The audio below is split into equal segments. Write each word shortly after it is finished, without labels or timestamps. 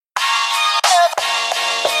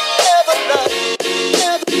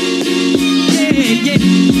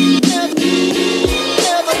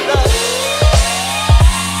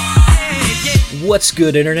What's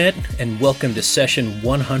good, Internet? And welcome to session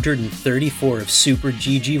 134 of Super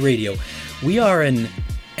GG Radio. We are an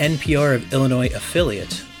NPR of Illinois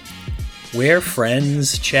affiliate, where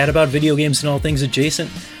friends chat about video games and all things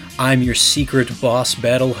adjacent. I'm your secret boss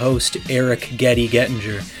battle host, Eric Getty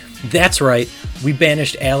Gettinger. That's right, we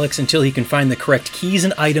banished Alex until he can find the correct keys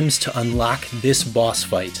and items to unlock this boss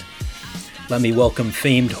fight. Let me welcome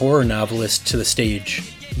famed horror novelist to the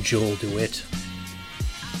stage, Joel DeWitt.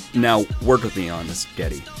 Now, work with me on this,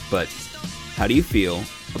 Getty, but how do you feel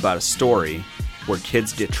about a story where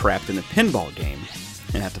kids get trapped in a pinball game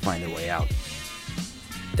and have to find their way out?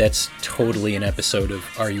 That's totally an episode of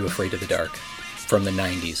Are You Afraid of the Dark from the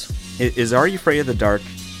 90s. Is Are You Afraid of the Dark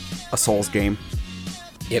a Souls game?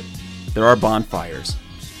 Yep. There are bonfires.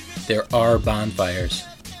 There are bonfires.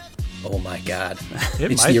 Oh my god.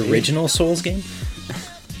 It's the original Souls game?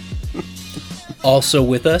 Also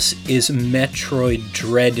with us is Metroid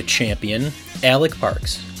Dread champion, Alec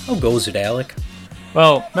Parks. How goes it, Alec?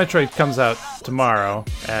 Well, Metroid comes out tomorrow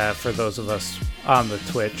for those of us on the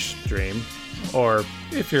Twitch stream. Or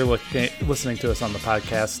if you're listening to us on the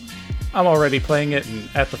podcast, I'm already playing it and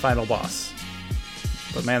at the final boss.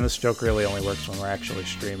 But man, this joke really only works when we're actually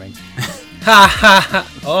streaming. Ha ha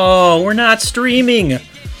ha! Oh, we're not streaming!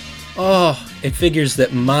 Oh, it figures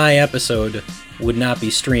that my episode would not be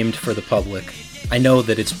streamed for the public. I know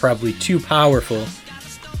that it's probably too powerful,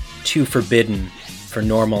 too forbidden for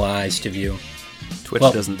normal eyes to view. Twitch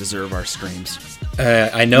doesn't deserve our streams.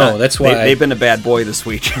 I know, that's why... They've been a bad boy this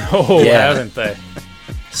week. Oh, yeah. Haven't they?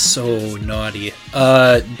 So naughty.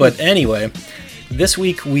 But anyway, this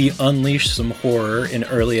week we unleash some horror in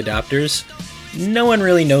early adopters. No one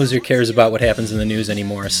really knows or cares about what happens in the news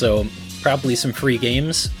anymore, so probably some free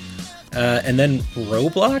games. And then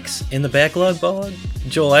Roblox in the backlog bog?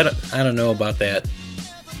 Joel, I don't know about that.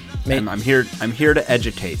 I'm here to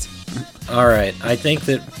educate. All right, I think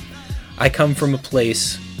that I come from a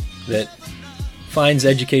place that finds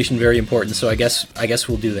education very important, so I guess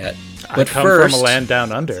we'll do that. But I come first, from a land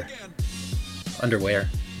down under. Underwear.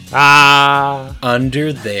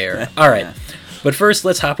 Under there. All right. But first,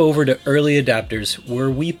 let's hop over to early adopters, where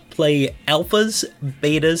we play alphas,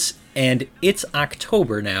 betas, and it's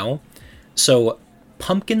October now. So,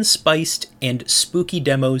 pumpkin spiced and spooky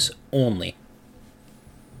demos only.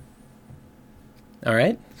 All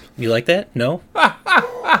right? You like that? No?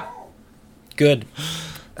 Good.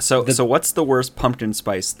 So what's the worst pumpkin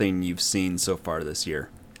spice thing you've seen so far this year?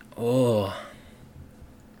 Oh.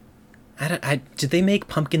 Did they make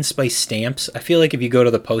pumpkin spice stamps? I feel like if you go to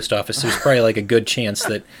the post office, there's probably like a good chance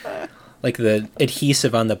that like the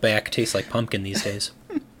adhesive on the back tastes like pumpkin these days.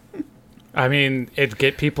 I mean, it'd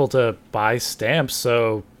get people to buy stamps,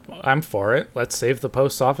 so I'm for it. Let's save the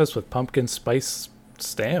post office with pumpkin spice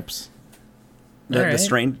stamps. The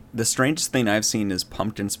strangest thing I've seen is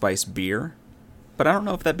pumpkin spice beer, but I don't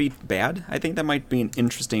know if that'd be bad. I think that might be an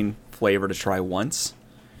interesting flavor to try once.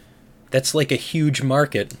 That's like a huge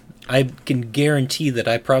market. I can guarantee that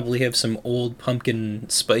I probably have some old pumpkin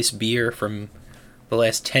spice beer from the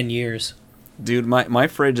last 10 years. Dude, my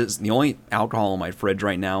fridge is... The only alcohol in my fridge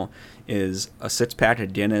right now is a 6-pack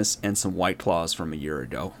of Guinness and some White Claws from a year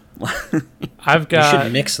ago. I've got... You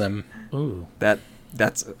should mix them. Ooh. That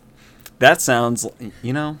sounds...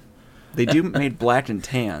 You know, they do made black and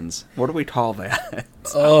tans. What do we call that?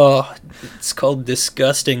 Oh, it's called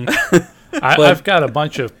disgusting. I've got a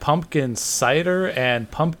bunch of pumpkin cider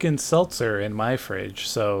and pumpkin seltzer in my fridge,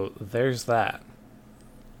 so there's that.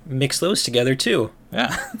 Mix those together, too.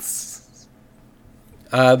 Yeah.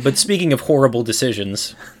 But speaking of horrible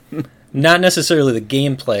decisions, not necessarily the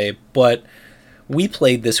gameplay, but we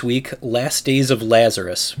played this week Last Days of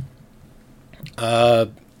Lazarus.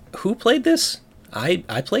 Who played this? I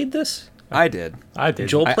played this? I did.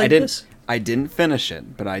 Joel played this? I didn't finish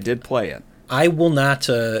it, but I did play it. I will not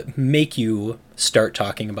make you start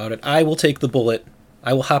talking about it. I will take the bullet.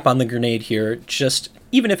 I will hop on the grenade here,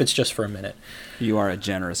 even if it's just for a minute. You are a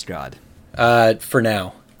generous god. For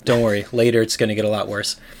now. Don't worry. Later it's going to get a lot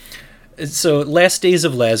worse. So, Last Days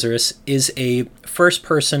of Lazarus is a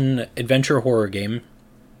first-person adventure horror game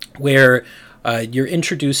where you're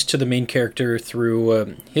introduced to the main character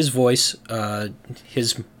through his voice.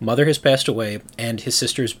 His mother has passed away, and his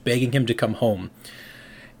sister's begging him to come home.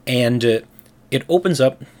 And it opens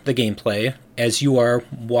up the gameplay as you are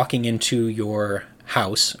walking into your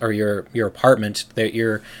house, or your apartment that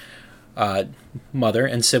your mother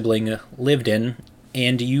and sibling lived in,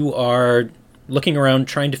 and you are looking around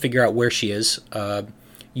trying to figure out where she is.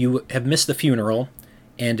 You have missed the funeral,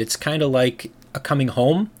 and it's kind of like a coming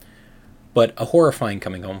home, but a horrifying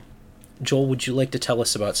coming home. Joel, would you like to tell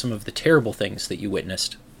us about some of the terrible things that you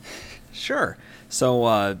witnessed? Sure.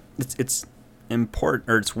 So it's important,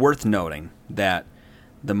 or it's worth noting that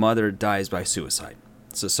the mother dies by suicide.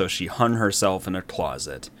 So she hung herself in a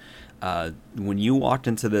closet. When you walked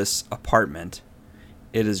into this apartment,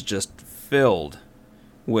 it is just filled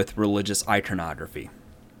with religious iconography.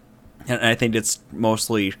 And I think it's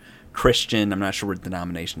mostly Christian. I'm not sure what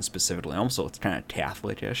denomination specifically. Also, it's kind of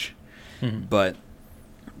Catholic-ish. Mm-hmm. But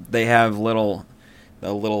they have a little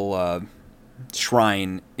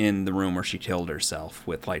shrine in the room where she killed herself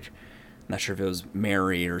with, like, I'm not sure if it was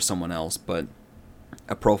Mary or someone else, but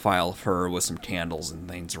a profile of her with some candles and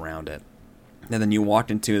things around it. And then you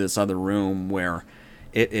walked into this other room where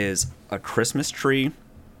it is a Christmas tree.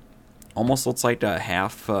 Almost looks like a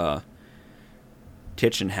half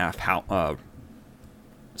kitchen, half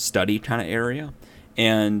study kind of area.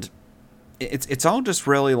 And it's all just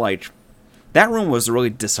really like... That room was really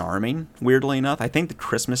disarming, weirdly enough. I think the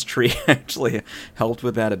Christmas tree actually helped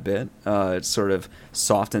with that a bit. It sort of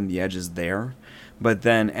softened the edges there. But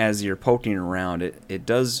then as you're poking around, it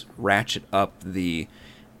does ratchet up the...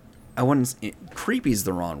 creepy is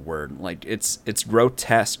the wrong word. Like, it's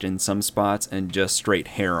grotesque in some spots and just straight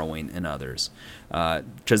harrowing in others.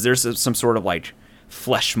 Because there's some sort of, like,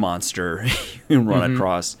 flesh monster you run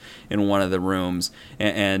across in one of the rooms.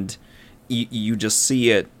 And you just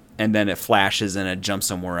see it, and then it flashes and it jumps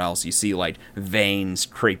somewhere else. You see, like, veins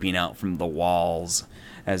creeping out from the walls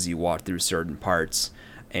as you walk through certain parts.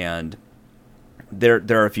 And there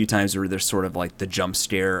are a few times where there's sort of like the jump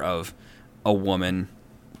scare of a woman.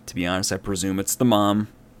 To be honest, I presume it's the mom,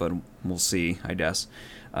 but we'll see, I guess.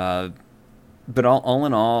 But all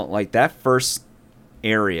in all, like, that first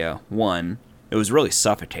area, it was really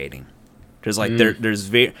suffocating. Because, like,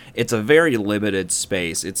 it's a very limited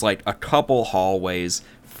space. It's like a couple hallways,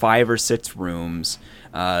 5 or 6 rooms.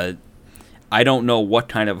 I don't know what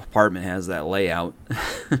kind of apartment has that layout.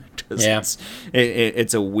 Yeah.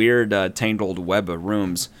 It's a weird tangled web of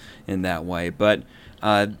rooms in that way. But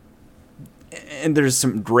and there's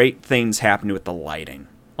some great things happening with the lighting.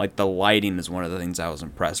 Like, the lighting is one of the things I was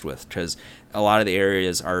impressed with, because a lot of the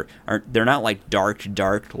areas they're not like dark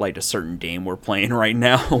like a certain game we're playing right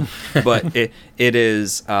now, but it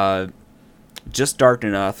is just dark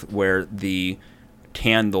enough where the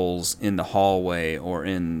candles in the hallway or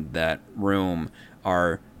in that room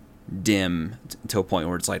are dim to a point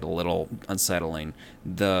where it's like a little unsettling.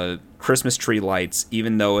 The Christmas tree lights,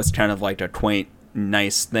 even though it's kind of like a quaint,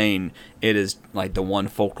 nice thing, it is like the one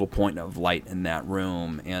focal point of light in that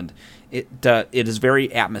room, and it is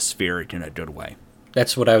very atmospheric in a good way.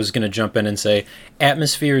 That's what I was going to jump in and say.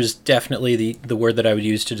 Atmosphere is definitely the word that I would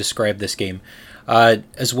use to describe this game,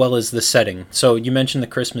 as well as the setting. So you mentioned the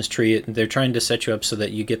Christmas tree. They're trying to set you up so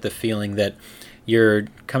that you get the feeling that you're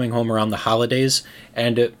coming home around the holidays,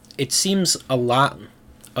 and it seems a lot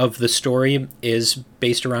of the story is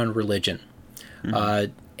based around religion.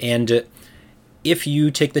 Mm-hmm. And if you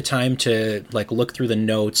take the time to, like, look through the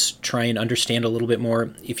notes, try and understand a little bit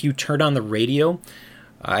more, if you turn on the radio,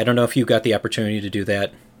 I don't know if you got the opportunity to do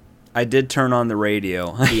that. I did turn on the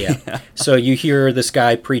radio. Yeah. So you hear this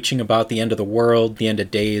guy preaching about the end of the world, the end of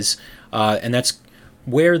days, and that's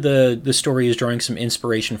where the story is drawing some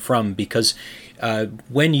inspiration from, because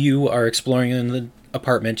when you are exploring in the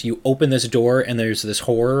apartment, you open this door and there's this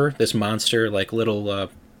horror, this monster, like little, I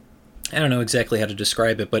don't know exactly how to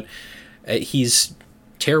describe it, but he's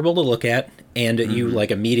terrible to look at, and you,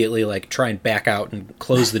 like, immediately, like, try and back out and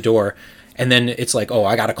close the door, and then it's like, oh,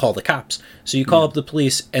 I gotta call the cops. So you call up the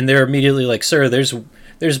police, and they're immediately like, sir, there's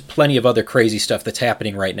plenty of other crazy stuff that's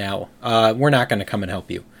happening right now. We're not gonna come and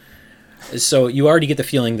help you. So you already get the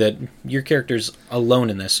feeling that your character's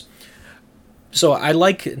alone in this. So I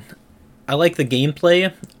like the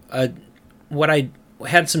gameplay. What I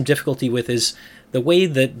had some difficulty with is the way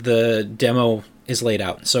that the demo is laid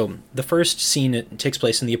out. So the first scene, it takes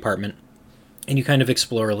place in the apartment, and you kind of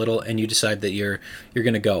explore a little, and you decide that you're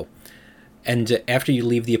going to go. And after you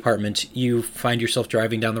leave the apartment, you find yourself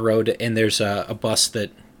driving down the road, and there's a bus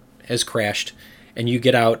that has crashed, and you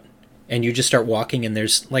get out, and you just start walking, and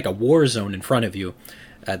there's like a war zone in front of you.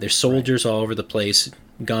 There's soldiers all over the place,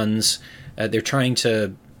 guns. They're trying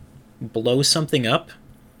to blow something up,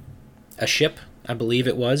 a ship, I believe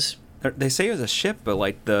it was. They say it was a ship, but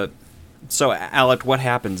like So, Alec, what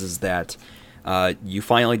happens is that you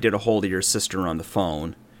finally get a hold of your sister on the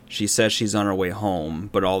phone. She says she's on her way home,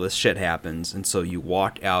 but all this shit happens, and so you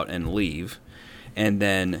walk out and leave, and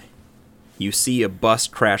then you see a bus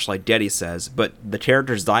crash like Geddy says, but the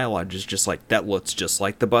character's dialogue is just like, that looks just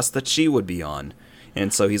like the bus that she would be on.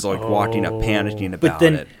 And so he's like walking up, panicking about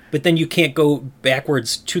it. But then you can't go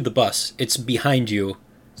backwards to the bus. It's behind you.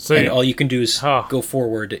 So and all you can do is Huh. go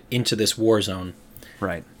forward into this war zone.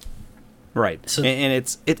 Right. Right. So- And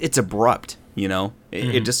it's abrupt, you know?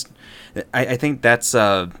 It just, I think that's,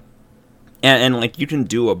 and like you can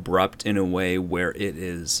do abrupt in a way where it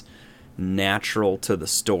is natural to the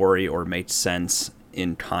story or makes sense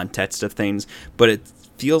in context of things, but it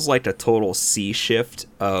feels like a total sea shift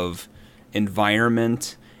of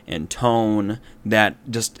environment and tone that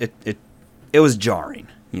just, it was jarring,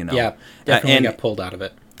 you know? Yeah, definitely and, got pulled out of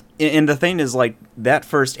it. and the thing is, like, that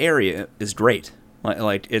first area is great.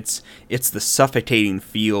 Like it's the suffocating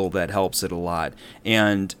feel that helps it a lot.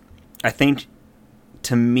 And I think,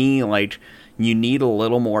 to me, like, you need a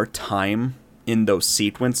little more time in those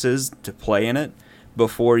sequences to play in it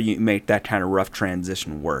before you make that kind of rough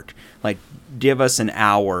transition work. Like, give us an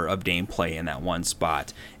hour of gameplay in that one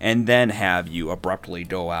spot, and then have you abruptly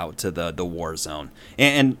go out to the war zone.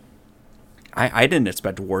 And I didn't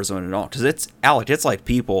expect a war zone at all, because it's like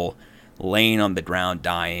people laying on the ground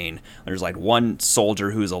dying. There's like one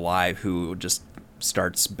soldier who's alive who just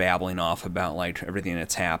starts babbling off about like everything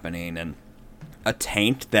that's happening, and a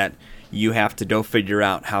tank that you have to go figure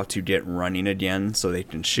out how to get running again so they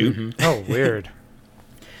can shoot. Oh, weird.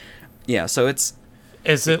 Yeah, so it's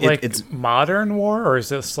Is it like it's modern war, or is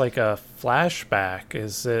this like a flashback?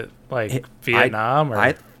 Is it like Vietnam?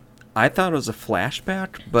 I thought it was a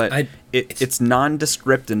flashback, but it's it's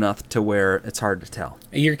nondescript enough to where it's hard to tell.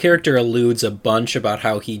 Your character alludes a bunch about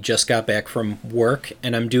how he just got back from work,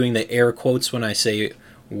 and I'm doing the air quotes when I say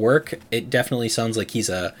work. It definitely sounds like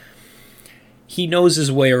he knows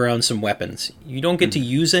his way around some weapons. You don't get to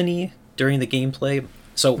use any during the gameplay.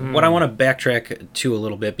 So what I want to backtrack to a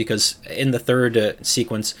little bit, because in the third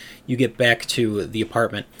sequence, you get back to the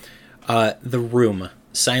apartment. The Room.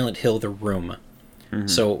 Silent Hill, The Room.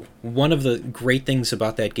 So one of the great things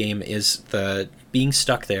about that game is the being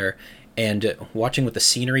stuck there and watching what the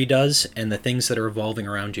scenery does and the things that are evolving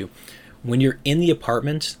around you. When you're in the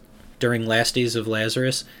apartment during Last Days of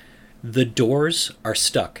Lazarus, the doors are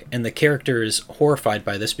stuck, and the character is horrified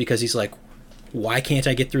by this because he's like, why can't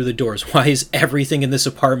I get through the doors? Why is everything in this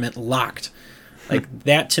apartment locked? Like,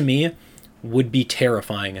 that to me would be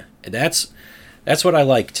terrifying. That's what I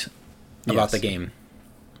liked about Yes. the game.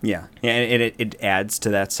 Yeah, and it adds to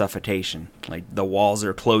that suffocation. Like, the walls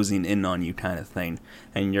are closing in on you kind of thing,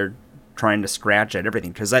 and you're trying to scratch at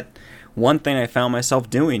everything. Because that one thing I found myself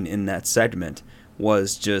doing in that segment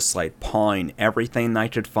was just, like, pawing everything I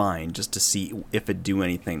could find just to see if it'd do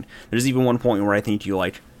anything. There's even one point where I think you,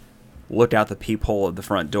 like, look out the peephole of the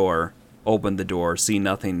front door, open the door, see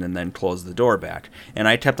nothing, and then close the door back. And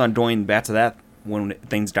I kept on going back to that when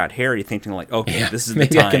things got hairy, thinking like, okay, Yeah, this is the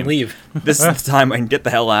maybe time. I can leave. This is the time I can get the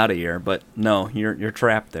hell out of here. But no, you're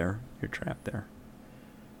trapped there. You're trapped there.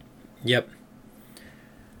 Yep.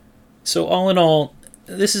 So all in all,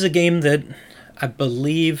 this is a game that I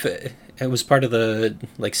believe it was part of the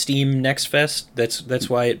like Steam Next Fest. That's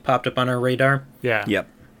why it popped up on our radar. Yeah. Yep.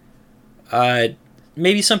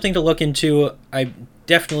 Maybe something to look into. I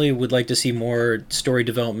definitely would like to see more story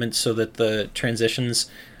development so that the transitions,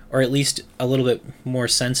 or at least a little bit more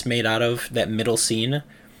sense made out of that middle scene,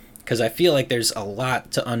 because I feel like there's a lot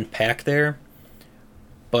to unpack there,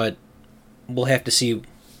 but we'll have to see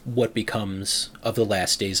what becomes of the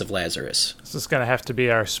Last Days of Lazarus. Is this going to have to be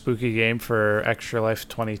our spooky game for Extra Life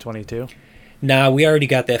 2022? Nah, we already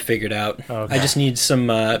got that figured out. Okay. I just need some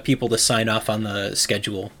people to sign off on the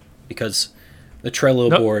schedule, because the Trello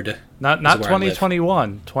Nope. board Not is where I live.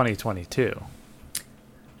 2021, 2022.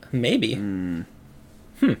 Maybe.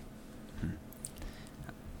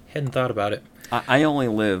 Hadn't thought about it. I only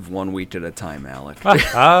live 1 week at a time, Alec.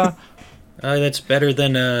 That's better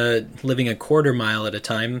than living a quarter mile at a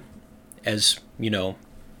time. As you know,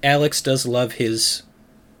 Alex does love his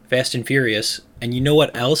Fast and Furious. And you know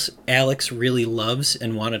what else Alex really loves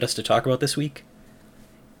and wanted us to talk about this week?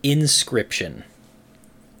 Inscription.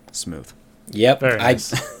 Smooth. Yep, Very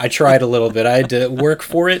nice. I tried a little bit. I had to work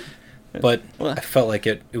for it, but I felt like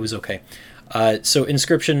it was okay. So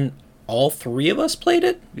Inscription, all three of us played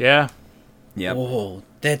it? Yeah. Yep. Oh,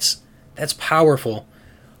 that's powerful.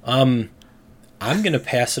 I'm going to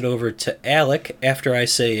pass it over to Alec after I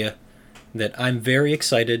say that I'm very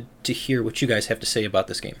excited to hear what you guys have to say about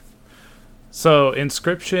this game. So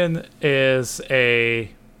Inscription is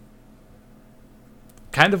a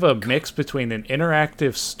kind of a mix between an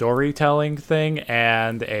interactive storytelling thing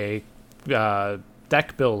and a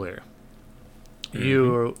deck builder. Mm-hmm.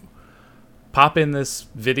 You pop in this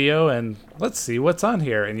video and let's see what's on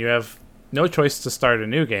here, and you have no choice to start a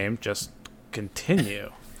new game, just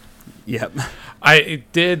continue. Yep. I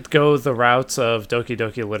did go the routes of Doki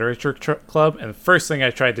Doki Literature Club, and the first thing I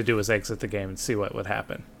tried to do was exit the game and see what would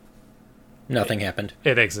happen. Nothing happened.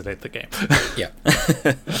 It exited the game. Yeah.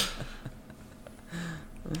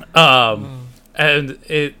 And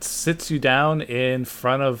it sits you down in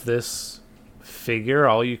front of this figure.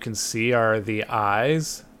 All you can see are the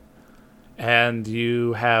eyes. And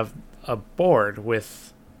you have a board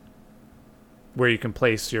with where you can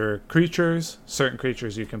place your creatures. Certain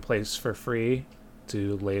creatures you can place for free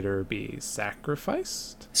to later be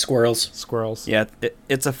sacrificed. Squirrels. Squirrels. Yeah,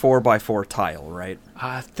 it's a 4x4 tile, right?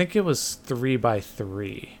 I think it was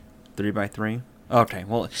 3x3. 3x3? Okay,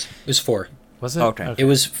 well, It was 4. Was it? Okay. It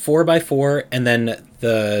was 4x4, and then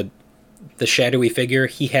the shadowy figure,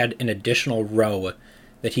 he had an additional row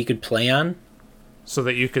that he could play on. So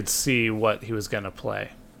that you could see what he was going to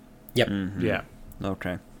play. Yep. Yeah.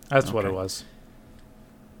 okay. That's what it Okay. was.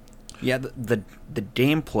 Yeah, the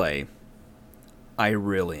gameplay, I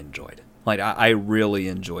really enjoyed. Like, I really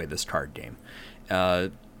enjoy this card game.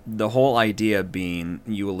 The whole idea being,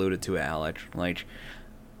 you alluded to it, Alex, like,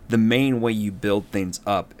 the main way you build things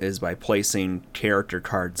up is by placing character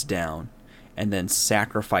cards down and then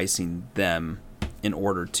sacrificing them in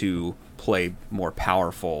order to play more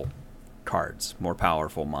powerful cards, more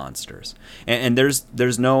powerful monsters. And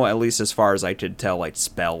there's no, at least as far as I could tell, like,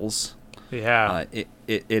 spells. Yeah.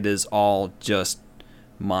 It is all just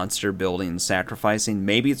monster building and sacrificing.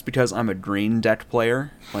 Maybe it's because I'm a green deck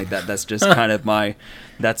player. Like that's just kind of my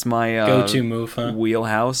Go-to move, huh?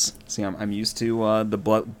 wheelhouse. See, I'm used to the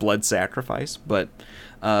blood sacrifice, but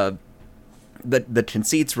the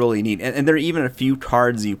conceit's really neat. And there are even a few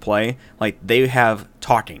cards you play, like they have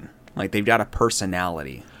talking. Like they've got a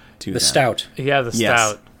personality to The them. Stout. Yeah, the Yes.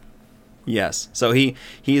 stout. Yes. So he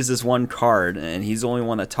is this one card, and he's the only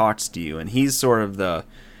one that talks to you, and he's sort of the,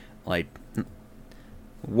 like,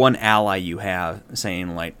 one ally you have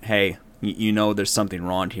saying, like, hey, you know there's something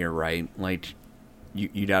wrong here, right? Like,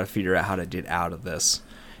 you got to figure out how to get out of this.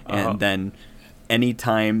 And then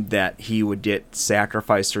anytime that he would get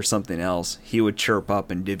sacrificed or something else, he would chirp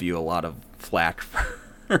up and give you a lot of flack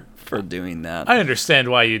for doing that. I understand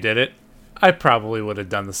why you did it. I probably would have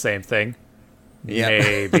done the same thing. Yeah.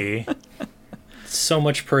 Maybe. So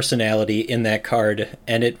much personality in that card,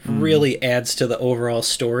 and it really adds to the overall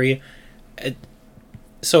story.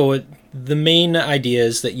 The main idea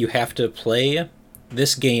is that you have to play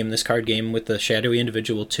this card game, with the shadowy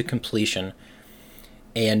individual to completion,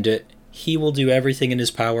 and he will do everything in his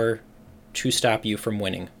power to stop you from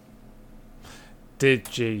winning.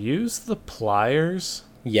 Did you use the pliers?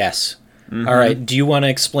 Yes. All right, do you want to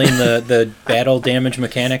explain the battle damage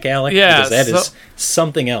mechanic, Alec? Yeah, Because that is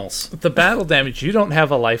something else. The battle damage, you don't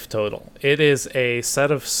have a life total. It is a set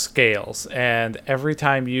of scales, and every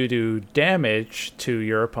time you do damage to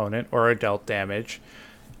your opponent or are dealt damage,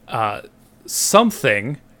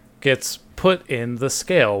 something gets put in the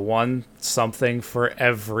scale. One something for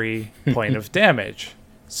every point of damage.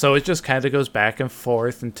 So it just kind of goes back and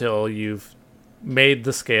forth until you've made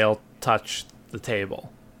the scale touch the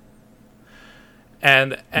table.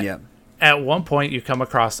 And at one point, you come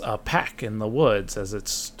across a pack in the woods as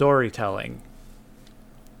it's storytelling.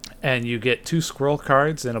 And you get 2 squirrel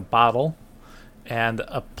cards in a bottle and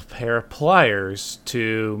a pair of pliers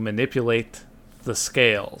to manipulate the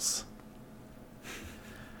scales.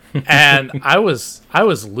 And I was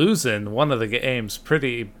losing one of the games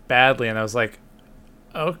pretty badly, and I was like,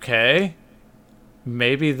 okay,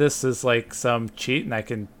 maybe this is like some cheat and I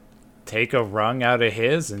can take a rung out of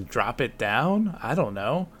his and drop it down? I don't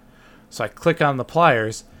know. So I click on the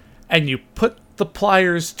pliers, and you put the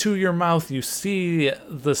pliers to your mouth. You see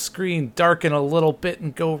the screen darken a little bit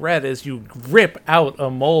and go red as you rip out a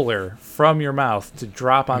molar from your mouth to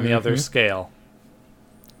drop on the other scale.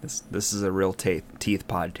 This is a real teeth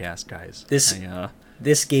podcast, guys.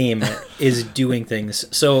 This game is doing things.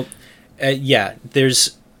 So,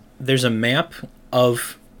 there's a map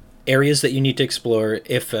of areas that you need to explore.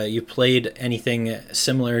 If you played anything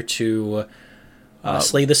similar to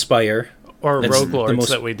Slay the Spire, or Rogue Lords most,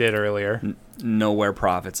 that we did earlier. Nowhere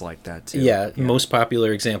profits like that too. Yeah, most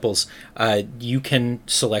popular examples. You can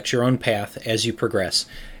select your own path as you progress.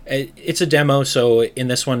 It's a demo, so in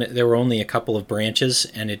this one there were only a couple of branches,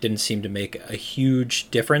 and it didn't seem to make a huge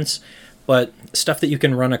difference. But stuff that you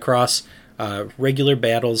can run across, regular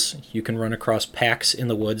battles, you can run across packs in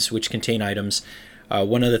the woods which contain items.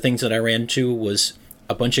 One of the things that I ran into was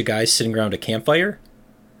a bunch of guys sitting around a campfire.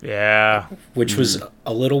 Yeah. Which was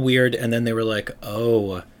a little weird, and then they were like,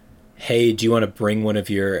 oh, hey, do you want to bring one of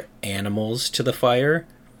your animals to the fire?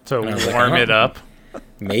 To warm it up?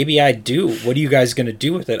 Maybe I do. What are you guys going to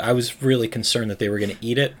do with it? I was really concerned that they were going to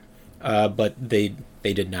eat it, but they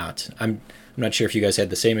did not. I'm not sure if you guys had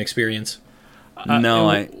the same experience. No,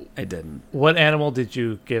 I didn't. What animal did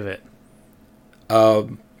you give it?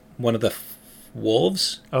 One of the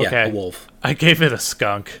wolves. Okay. Yeah, a wolf. I gave it a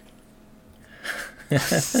skunk.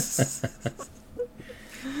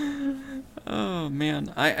 Oh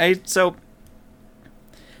man, so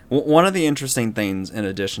one of the interesting things in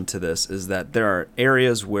addition to this is that there are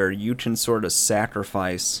areas where you can sort of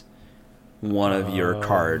sacrifice one of your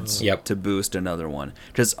cards Yep. to boost another one,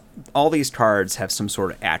 because all these cards have some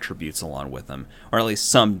sort of attributes along with them, or at least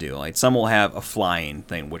some do. Like some will have a flying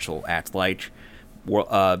thing, which will act like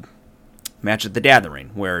Magic the Gathering,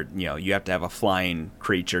 where you have to have a flying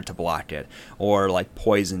creature to block it, or like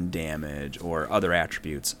poison damage or other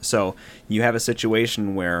attributes. So you have a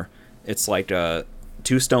situation where it's like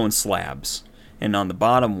 2 stone slabs, and on the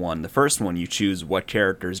bottom one, the first one, you choose what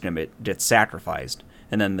character is going to get sacrificed,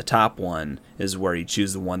 and then the top one is where you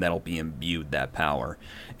choose the one that'll be imbued that power.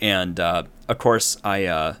 And of course,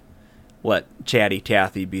 I let Chatty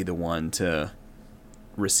Cathy be the one to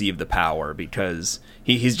receive the power, because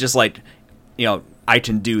he's just like, I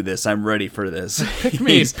can do this. I'm ready for this. Pick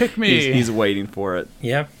me, pick me. He's waiting for it.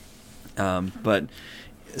 Yeah. But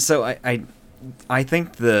so I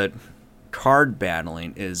think the card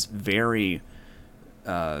battling is very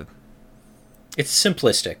It's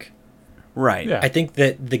simplistic. right. Yeah. I think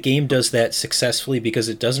that the game does that successfully because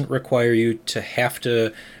it doesn't require you to have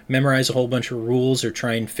to memorize a whole bunch of rules or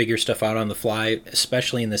try and figure stuff out on the fly,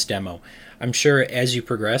 especially in this demo. I'm sure as you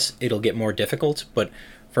progress, it'll get more difficult, but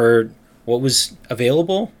for what was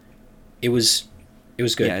available, it was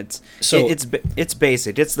good. Yeah, it's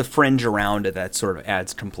basic. It's the fringe around it that sort of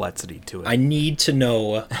adds complexity to it. I need to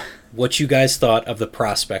know what you guys thought of the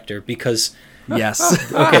Prospector, because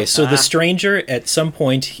yes. okay, so the stranger at some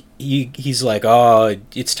point he's like, "Oh,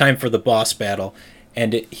 it's time for the boss battle."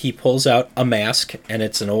 And he pulls out a mask, and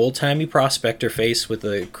it's an old-timey prospector face with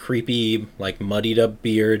a creepy, like, muddied-up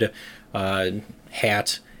beard,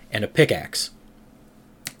 hat, and a pickaxe.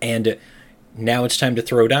 And now it's time to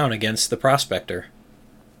throw down against the prospector.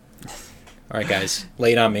 All right, guys,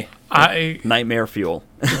 lay it on me. Nightmare fuel.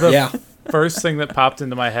 Yeah. First thing that popped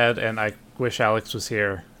into my head, and I wish Alex was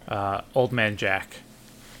here, Old Man Jack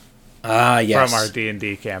Ah, yes. from our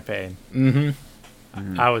D&D campaign. Mm-hmm.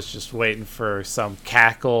 I was just waiting for some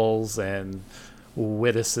cackles and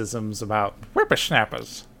witticisms about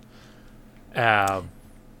whippersnappers.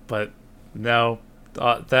 But no,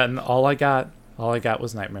 then all I got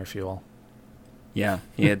was Nightmare Fuel. Yeah,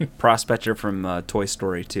 he had Prospector from Toy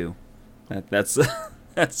Story 2. That's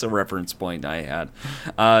that's a reference point I had.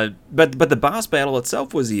 But the boss battle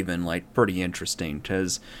itself was even like pretty interesting,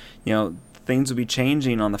 because things would be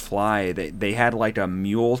changing on the fly. They had like a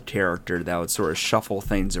mule character that would sort of shuffle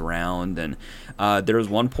things around, and there was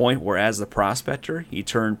one point where, as the Prospector, he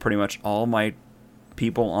turned pretty much all my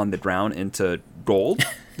people on the ground into gold.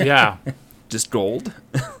 Yeah. Just gold.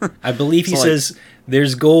 I believe he So, says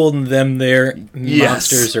there's gold in them there Yes.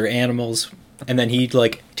 monsters or animals. And then he,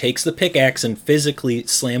 like, takes the pickaxe and physically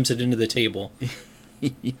slams it into the table.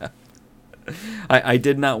 Yeah. I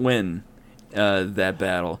did not win that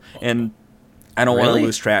battle, and I don't want Really? to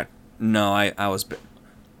lose track. No, I was.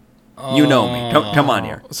 You know me. Come on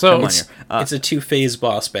here. So come on it's- here. It's a two-phase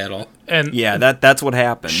boss battle. And Yeah, that's what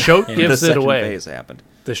happened. Shote The gives it second away. phase happened.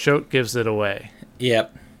 the Shote gives it away.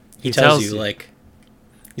 Yep. He He tells tells you, you. like,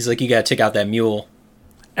 he's like, you gotta take out that mule.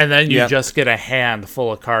 And then you Yep. just get a hand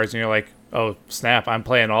full of cards, and you're like, oh, snap, I'm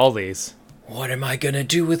playing all these. What am I gonna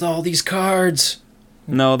do with all these cards?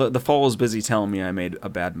 No, the fool was busy telling me I made a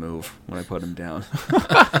bad move when I put him down.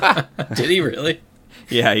 Did he really?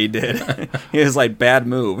 Yeah, he did. He was like, bad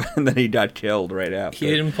move, and then he got killed right after. He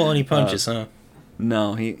didn't pull any punches, huh?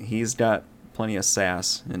 No, he's got plenty of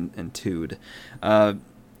sass and tood.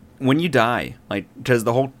 When you die, like, because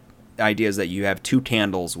the whole idea is that you have 2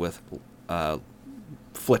 candles with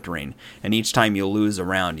flickering, and each time you lose a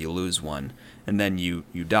round, you lose one, and then you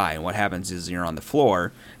die. And what happens is you're on the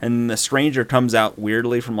floor, and the stranger comes out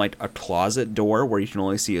weirdly from like a closet door where you can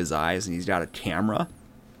only see his eyes, and he's got a camera,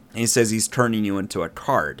 and he says he's turning you into a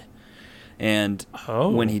card. And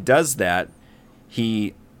when he does that,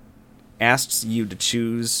 he asks you to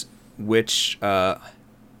choose which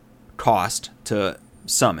cost to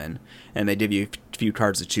summon, and they give you a few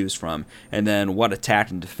cards to choose from, and then what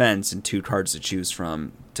attack and defense, and 2 cards to choose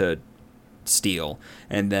from to steal,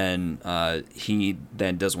 and then he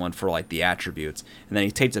then does one for like the attributes, and then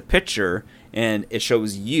he takes a picture, and it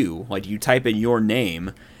shows you, like, you type in your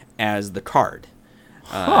name as the card,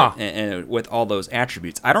 and with all those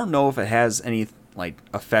attributes. I don't know if it has any like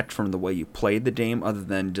effect from the way you played the game, other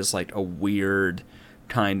than just like a weird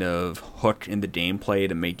kind of hook in the gameplay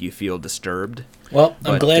to make you feel disturbed. Well,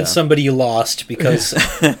 I'm But, glad somebody lost, because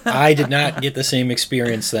I did not get the same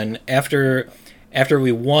experience then. After after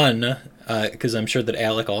we won, because I'm sure that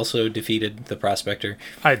Alec also defeated the prospector.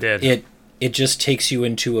 I did. It just takes you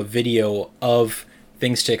into a video of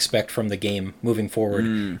things to expect from the game moving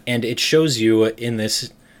forward, and it shows you in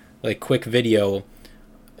this like quick video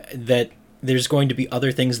that there's going to be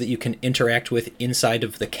other things that you can interact with inside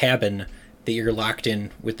of the cabin that you're locked in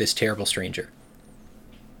with this terrible stranger.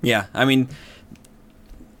 Yeah, I mean,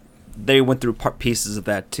 they went through pieces of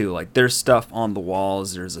that too. Like, there's stuff on the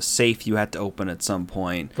walls. There's a safe you had to open at some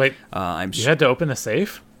point. Wait, you had to open a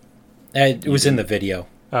safe? It was in the video.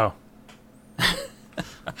 Oh.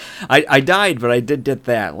 I died, but I did get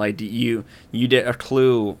that. Like, you did a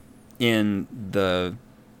clue in the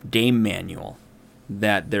game manual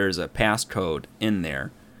that there's a passcode in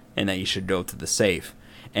there and that you should go to the safe.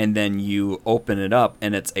 And then you open it up,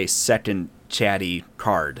 and it's a second chatty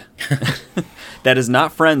card that is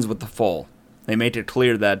not friends with the Foal. They made it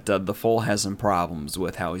clear that the Foal has some problems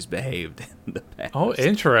with how he's behaved in the past. Oh,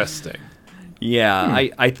 interesting. Yeah,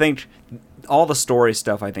 I think all the story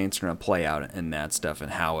stuff, I think it's going to play out in that stuff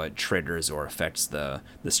and how it triggers or affects the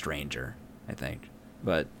stranger, I think.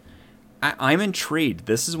 But I'm intrigued.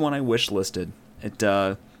 This is one I wish listed.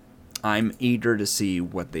 I'm eager to see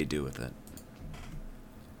what they do with it.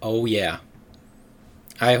 Oh, yeah.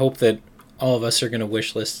 I hope that all of us are going to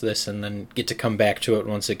wish list this and then get to come back to it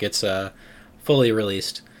once it gets fully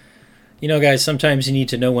released. You know, guys, sometimes you need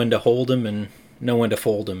to know when to hold them and know when to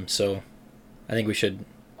fold them, so I think we should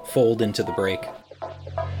fold into the break.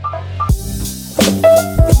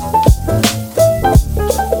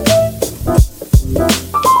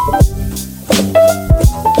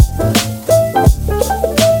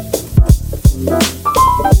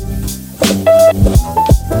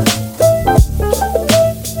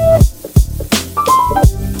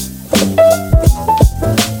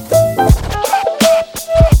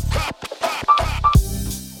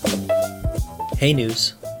 Hey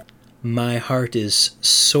News, my heart is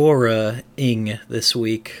Sora-ing this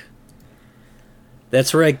week.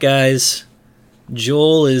 That's right, guys.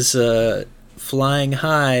 Joel is flying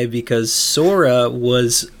high because Sora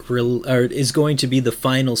is going to be the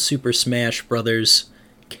final Super Smash Bros.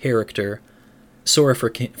 Character. Sora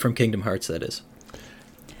from Kingdom Hearts, that is.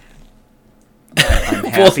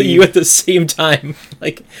 Both of you at the same time.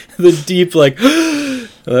 Like, the deep, like,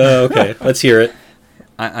 okay, let's hear it.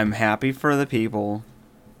 I'm happy for the people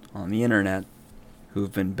on the internet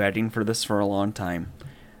who've been betting for this for a long time.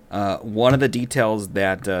 One of the details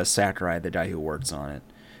that Sakurai, the guy who works on it,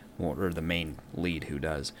 or the main lead who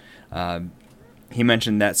does, he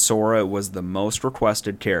mentioned that Sora was the most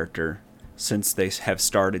requested character since they have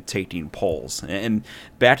started taking polls. And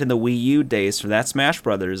back in the Wii U days for that Smash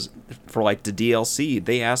Brothers, for like the DLC,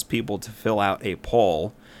 they asked people to fill out a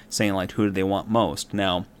poll saying like who do they want most.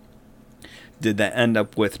 Now, did that end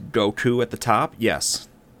up with Goku at the top? Yes.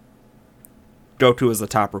 Goku is the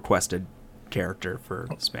top requested character for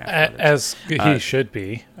Smash Brothers. As he should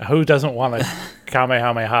be. Who doesn't want to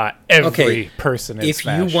Kamehameha every person in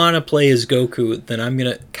Smash? If you want to play as Goku, then I'm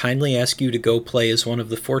going to kindly ask you to go play as one of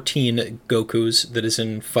the 14 Gokus that is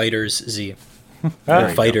in Fighters Z.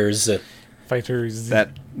 Fighters. Fighters.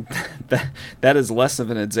 That is less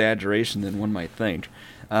of an exaggeration than one might think.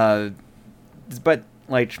 But,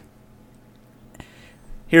 like,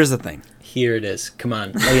 here's the thing. Here it is. Come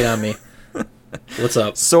on, lay it on me. What's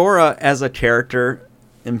up? Sora as a character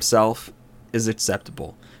himself is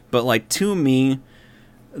acceptable. But, like, to me,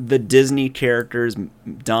 the Disney characters,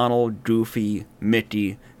 Donald, Goofy,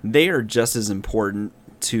 Mickey, they are just as important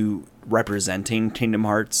to representing Kingdom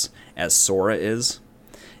Hearts as Sora is.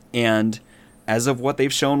 And as of what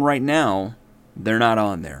they've shown right now, they're not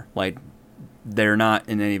on there. Like, they're not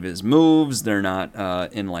in any of his moves. They're not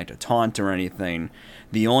in, like, a taunt or anything.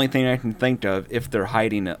 The only thing I can think of, if they're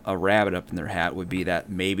hiding a rabbit up in their hat, would be that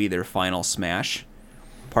maybe their final Smash,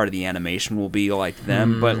 part of the animation will be like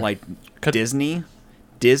them. But, like, Disney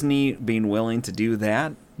being willing to do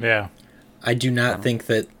that? Yeah. I do not think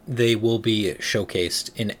that they will be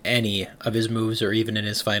showcased in any of his moves or even in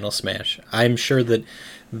his final Smash. I'm sure that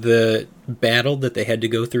the battle that they had to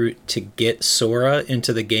go through to get Sora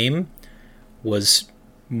into the game was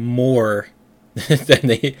more than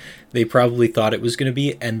they probably thought it was going to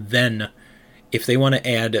be. And then if they want to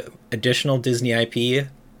add additional Disney IP,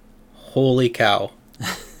 holy cow.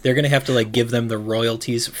 They're going to have to like give them the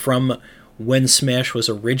royalties from when Smash was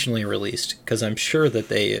originally released, because I'm sure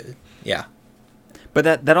that yeah.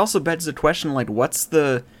 But that also begs the question, like, what's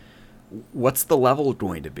the level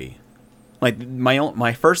going to be? Like,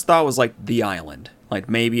 my first thought was like the island. Like,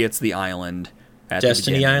 maybe it's the island at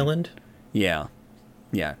Destiny Island? Yeah.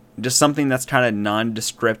 Just something that's kind of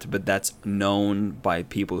nondescript, but that's known by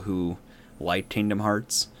people who like Kingdom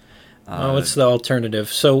Hearts. Oh, what's the alternative?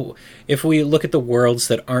 So, if we look at the worlds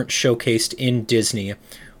that aren't showcased in Disney,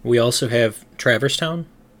 we also have Traverse Town.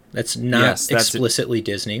 That's not explicitly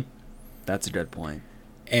Disney. That's a good point.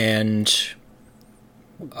 And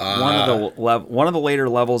one of the later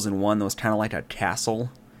levels in one that was kind of like a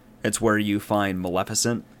castle. It's where you find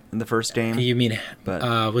Maleficent in the first game. You mean,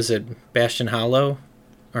 was it Bastion Hollow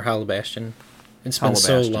or Hollow Bastion? It's been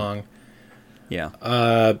so long. Yeah.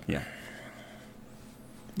 Yeah.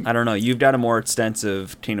 I don't know. You've got a more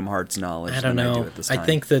extensive Kingdom Hearts knowledge I don't than know. I do at this time. I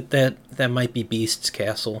think that might be Beast's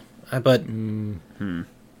Castle. But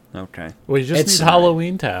okay. Well, you just need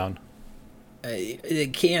Halloween Town.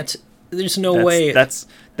 It can't. There's no way. That's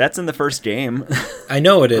in the first game. I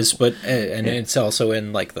know it is, but and it's also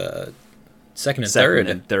in like the second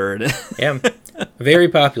and third. Yeah, very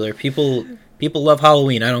popular. People love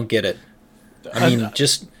Halloween. I don't get it. I mean,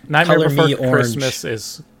 just Nightmare color Before me orange. Christmas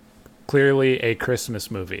is clearly a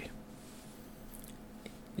Christmas movie.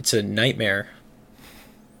 It's a nightmare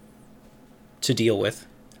to deal with.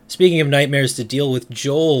 Speaking of nightmares to deal with,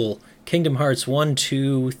 Joel, Kingdom Hearts 1,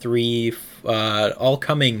 2, 3, all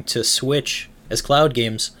coming to Switch as cloud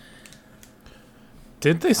games.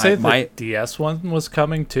 Didn't they say the DS one was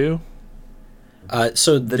coming too?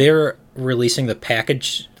 So they're releasing the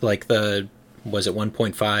package, like was it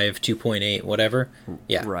 1.5, 2.8, whatever?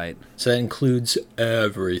 Yeah. Right. So that includes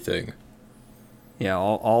everything. Yeah,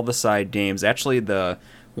 all the side games. Actually, the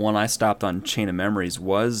one I stopped on Chain of Memories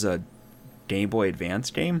was a Game Boy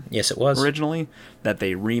Advance game. Yes, it was. Originally, that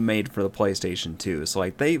they remade for the PlayStation 2. So,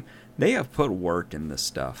 like, they have put work in this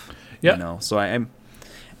stuff. Yeah. You know? So, I'm...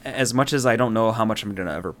 As much as I don't know how much I'm going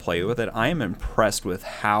to ever play with it, I am impressed with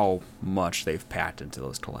how much they've packed into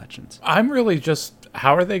those collections. I'm really just...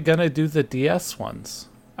 How are they going to do the DS ones?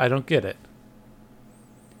 I don't get it.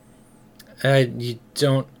 You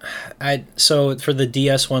don't... So, for the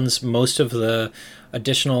DS ones, most of the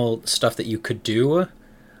additional stuff that you could do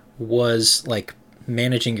was, like,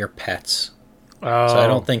 managing your pets. Oh. So I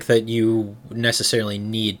don't think that you necessarily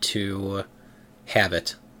need to have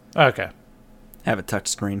it. Okay. Have a touch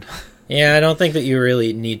screen. Yeah, I don't think that you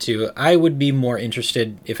really need to. I would be more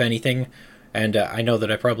interested, if anything, and I know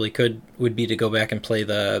that I probably would be to go back and play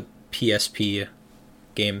the PSP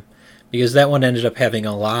game, because that one ended up having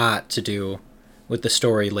a lot to do with the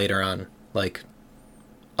story later on, like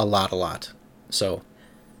a lot. So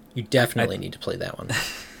you definitely need to play that one.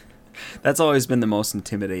 That's always been the most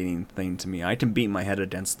intimidating thing to me. I can beat my head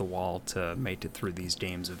against the wall to make it through these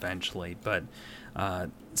games eventually, but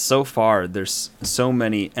so far there's so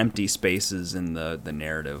many empty spaces in the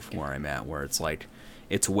narrative where I'm at, where it's like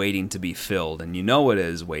it's waiting to be filled, and you know it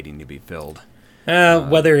is waiting to be filled.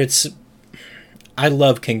 Whether it's... I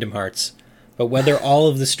love Kingdom Hearts, but whether all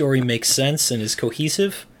of the story makes sense and is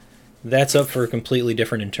cohesive, that's up for a completely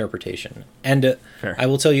different interpretation. And I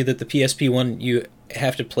will tell you that the PSP one, you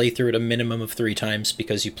have to play through it a minimum of 3 times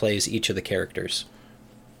because you play as each of the characters.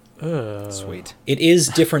 Sweet. It is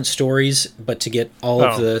different stories, but to get all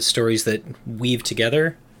of the stories that weave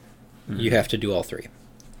together, you have to do all 3.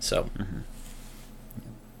 So,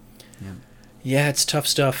 yeah, it's tough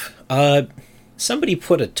stuff. Somebody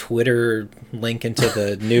put a Twitter link into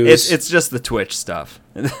the news. It's just the Twitch stuff.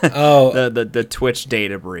 Oh, the Twitch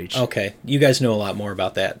data breach. Okay, you guys know a lot more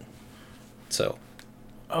about that. So,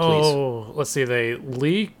 please. Let's see. They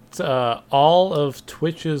leaked all of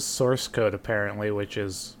Twitch's source code apparently, which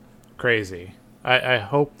is crazy. I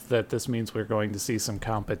hope that this means we're going to see some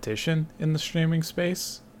competition in the streaming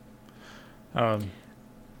space. I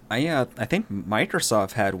think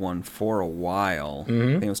Microsoft had one for a while. Mm-hmm.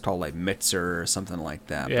 I think it was called like Mixer or something like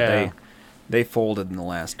that. Yeah. But they folded in the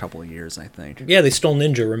last couple of years, I think. Yeah, they stole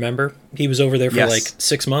Ninja, remember? He was over there for Yes. like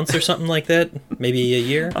 6 months or something like that. Maybe a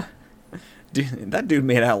year. Dude, that dude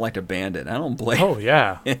made out like a bandit. I don't blame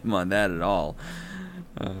him on that at all.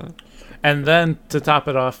 And then to top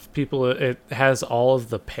it off, it has all of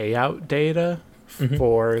the payout data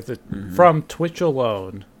for from Twitch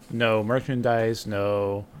alone. No merchandise,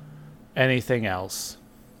 no anything else.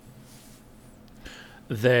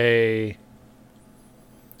 Are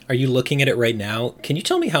you looking at it right now? Can you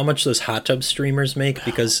tell me how much those hot tub streamers make?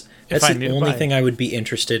 Because that's the only thing I would be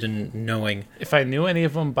interested in knowing. If I knew any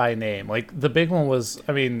of them by name. Like, the big one was,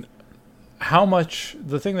 how much...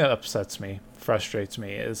 The thing that upsets me, frustrates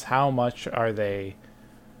me, is how much are they...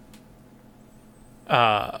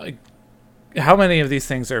 how many of these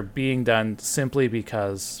things are being done simply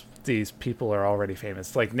because these people are already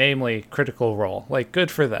famous? Like, namely, Critical Role. Like,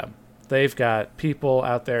 good for them. They've got people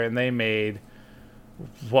out there, and they made...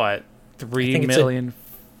 What, $3 million?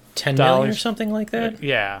 $10 million or something like that?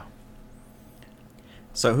 Yeah.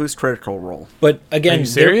 So who's Critical Role? But Are again, you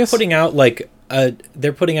serious? they're putting out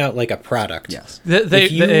like a product. Yes.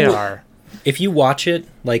 They are. If you watch it,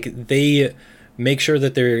 like they make sure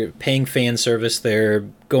that they're paying fan service, they're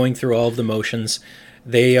going through all of the motions,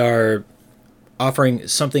 they are offering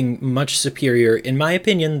something much superior, in my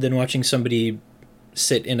opinion, than watching somebody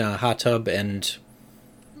sit in a hot tub and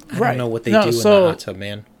I don't know what they do in the hot tub,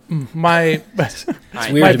 man. My It's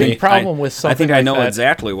weird my to me. big problem with something I think like I know that,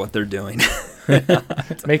 exactly what they're doing.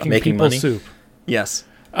 making people money? soup. Yes.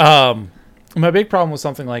 My big problem with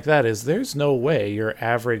something like that is there's no way your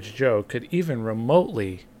average Joe could even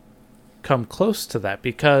remotely come close to that,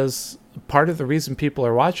 because part of the reason people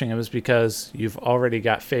are watching them is because you've already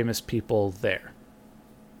got famous people there.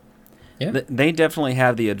 Yeah. They definitely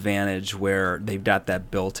have the advantage where they've got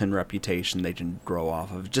that built-in reputation they can grow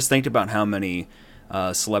off of. Just think about how many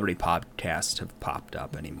celebrity podcasts have popped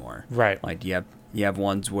up anymore. Right. Like you have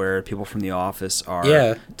ones where people from The Office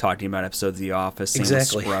are talking about episodes of The Office. Same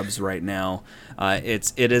Exactly. with Scrubs right now.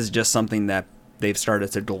 It is just something that they've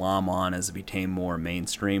started to glom on as it became more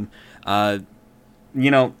mainstream. But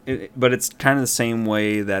it's kind of the same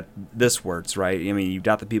way that this works, right? I mean, you've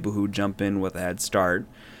got the people who jump in with a head start,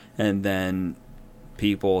 and then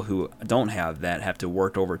people who don't have that have to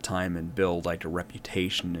work over time and build like a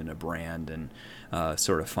reputation and a brand and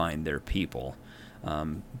sort of find their people.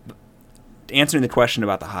 Answering the question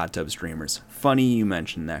about the hot tub streamers, funny you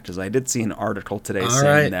mentioned that, because I did see an article today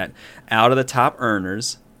saying that out of the top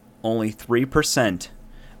earners, only 3%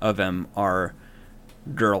 of them are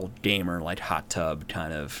girl gamer, like hot tub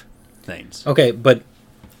kind of things. Okay, but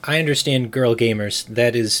I understand girl gamers.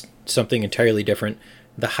 That is something entirely different.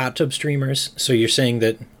 The hot tub streamers, so you're saying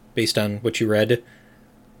that based on what you read,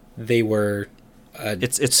 they were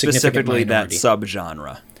It's significant specifically that minority.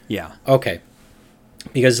 subgenre. Yeah. Okay.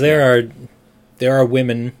 Because there are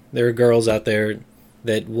women, there are girls out there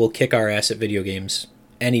that will kick our ass at video games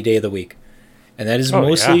any day of the week. And that is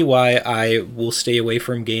mostly why I will stay away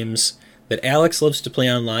from games that Alex loves to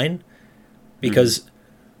play online, because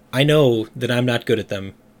I know that I'm not good at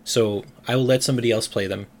them. So I will let somebody else play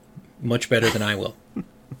them much better than I will.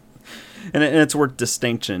 And it's worth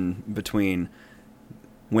distinction between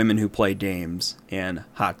women who play games and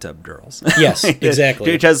hot tub girls. Yes,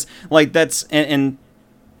 exactly. Because like that's and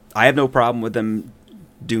I have no problem with them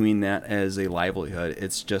doing that as a livelihood.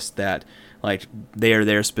 It's just that like they are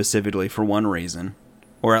there specifically for one reason,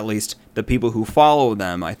 or at least the people who follow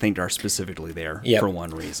them I think are specifically there for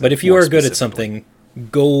one reason. But if you more are good at specifically. something,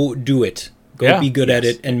 go do it. Go be good at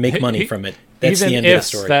it and make money from it. That's Even the end if of the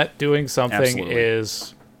story. that doing something Absolutely.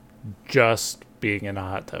 is just being in a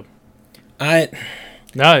hot tub.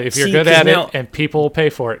 No, If you're See, good 'cause at now- it and people will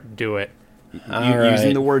pay for it, do it.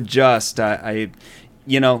 Using the word just, it's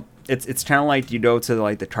kind of like you go to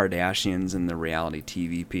like the Kardashians and the reality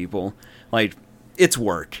TV people. Like, it's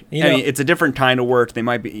work. I mean, it's a different kind of work. They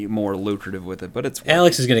might be more lucrative with it, but it's work.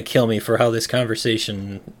 Alex is going to kill me for how this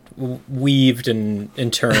conversation weaved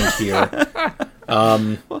and turned here.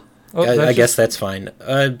 I guess that's fine.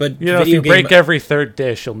 But if you break every third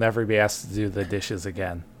dish, you'll never be asked to do the dishes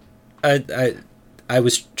again. I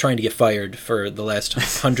was trying to get fired for the last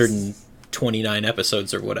 129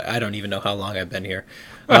 episodes or what. I don't even know how long I've been here.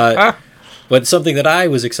 But something that I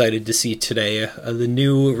was excited to see today, the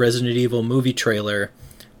new Resident Evil movie trailer,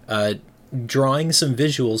 drawing some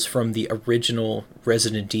visuals from the original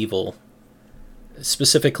Resident Evil,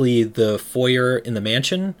 specifically the foyer in the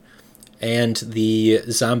mansion and the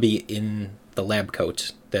zombie in the lab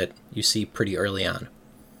coat that you see pretty early on.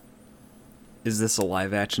 Is this a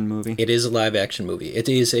live-action movie? It is a live-action movie. It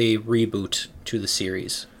is a reboot to the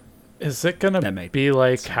series. Is it going to be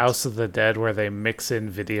like House of the Dead where they mix in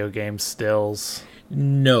video game stills?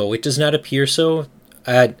 No, it does not appear so.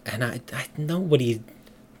 And nobody...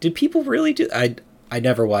 Did people really do... I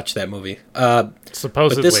never watched that movie.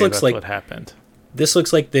 Supposedly this looks that's like, what happened. This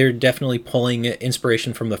looks like they're definitely pulling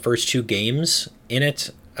inspiration from the first two games in it.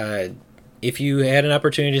 If you had an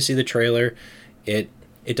opportunity to see the trailer, it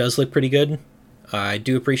does look pretty good. I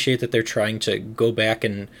do appreciate that they're trying to go back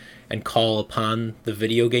and call upon the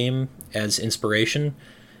video game as inspiration.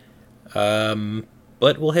 But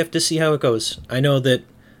we'll have to see how it goes. I know that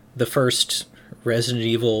the first Resident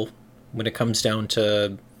Evil, when it comes down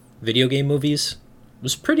to video game movies,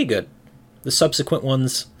 was pretty good. The subsequent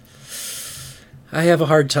ones, I have a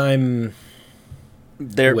hard time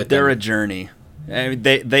They're with them. a journey. I mean,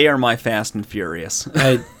 they are my Fast and Furious.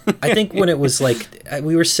 I think when it was like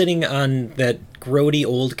we were sitting on that grody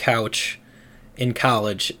old couch in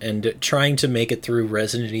college and trying to make it through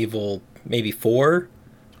Resident Evil maybe 4.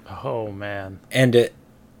 Oh man. And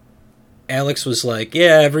Alex was like,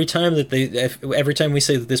 "Yeah, every time we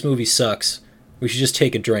say that this movie sucks, we should just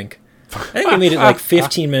take a drink." I think we made it like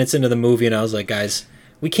 15 minutes into the movie, and I was like, "Guys,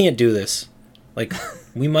 we can't do this. Like,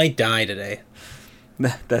 we might die today."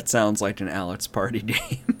 That sounds like an Alex party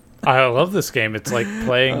game. I love this game. It's like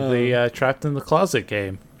playing the Trapped in the Closet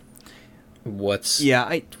game. What's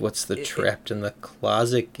the Trapped in the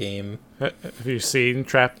Closet game? Have you seen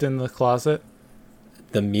Trapped in the Closet?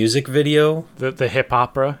 The music video? The hip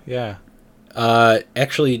opera? Yeah.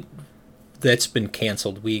 Actually, that's been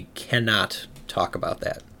canceled. We cannot talk about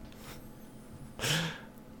that.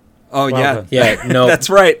 Oh, Well, Yeah, no. That's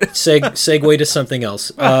right. Segue to something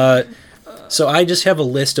else. So I just have a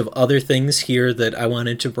list of other things here that I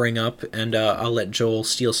wanted to bring up, and I'll let Joel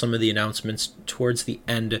steal some of the announcements towards the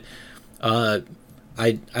end. I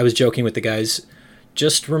was joking with the guys.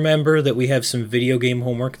 Just remember that we have some video game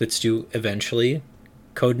homework that's due eventually.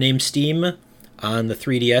 Codename Steam on the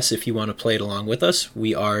 3DS if you want to play it along with us.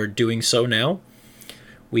 We are doing so now.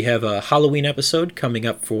 We have a Halloween episode coming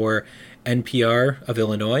up for NPR of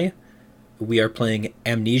Illinois. We are playing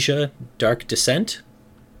Amnesia Dark Descent.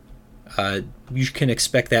 You can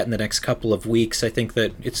expect that in the next couple of weeks. I think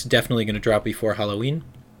that it's definitely going to drop before Halloween.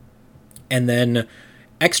 And then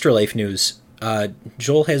Extra Life news.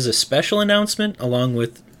 Joel has a special announcement along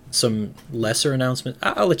with some lesser announcements.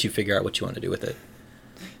 I'll let you figure out what you want to do with it.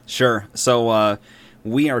 Sure. So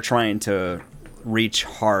we are trying to reach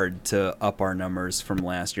hard to up our numbers from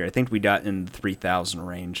last year. I think we got in the 3,000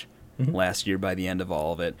 range last year by the end of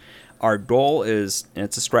all of it. Our goal is, and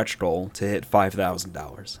it's a stretch goal, to hit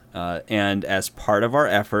 $5,000. And as part of our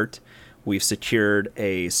effort, we've secured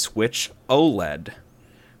a Switch OLED,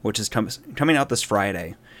 which is coming out this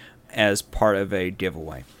Friday, as part of a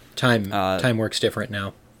giveaway. Time works different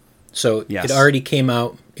now. So yes. It already came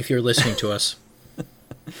out if you're listening to us.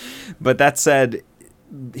 But that said,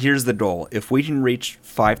 here's the goal. If we can reach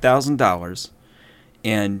 $5,000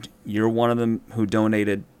 and you're one of them who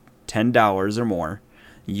donated $10 or more,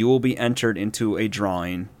 you will be entered into a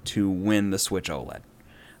drawing to win the Switch OLED.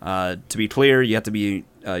 To be clear, you have to be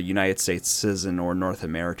a United States citizen or North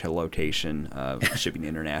America location. Shipping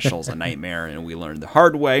international is a nightmare, and we learned the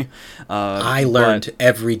hard way. I learned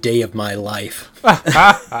every day of my life.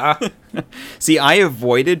 See, I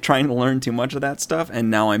avoided trying to learn too much of that stuff,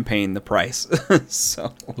 and now I'm paying the price.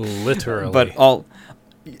 So, literally. But all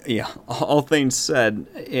things said,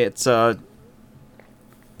 it's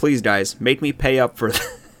please, guys, make me pay up for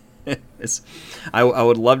this. I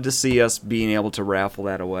would love to see us being able to raffle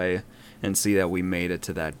that away and see that we made it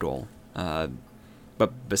to that goal.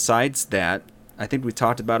 But besides that, I think we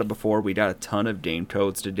talked about it before. We got a ton of game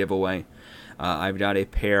codes to give away. I've got a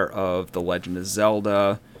pair of The Legend of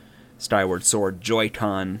Zelda Skyward Sword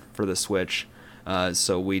Joy-Con for the Switch.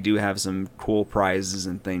 So we do have some cool prizes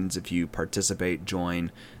and things if you participate,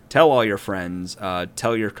 join. Tell all your friends,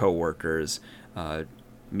 tell your coworkers,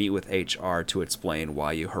 meet with HR to explain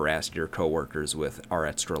why you harassed your coworkers with our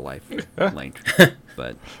Extra Life link.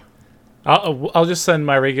 But I'll just send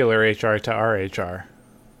my regular HR to our HR.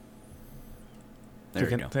 There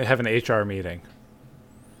you go. They have an HR meeting.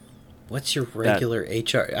 What's your regular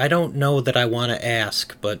HR? I don't know that I want to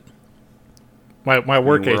ask, but My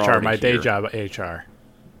work we're HR, already my day here. job HR.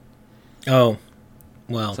 oh,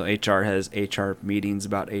 well, So HR has HR meetings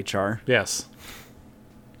about HR. Yes.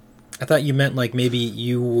 I thought you meant like maybe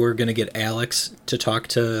you were going to get Alex to talk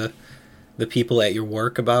to the people at your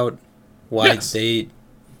work about why Yes. they...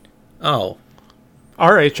 Oh,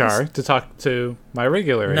 Our HR to talk to my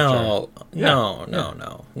regular HR. no.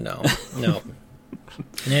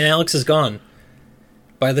 And Alex is gone.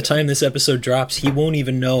 By the time this episode drops, he won't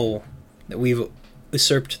even know that we've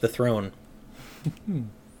usurped the throne.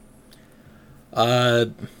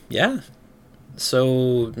 Yeah.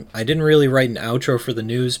 So I didn't really write an outro for the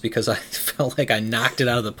news because I felt like I knocked it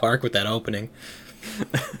out of the park with that opening.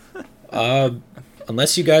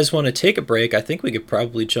 Unless you guys want to take a break, I think we could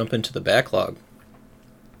probably jump into the backlog.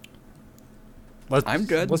 I'm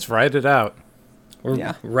good. Let's ride it out.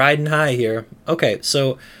 We're riding high here. Okay,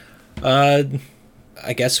 so I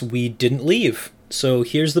guess we didn't leave. So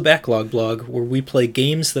here's the backlog blog where we play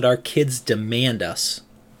games that our kids demand us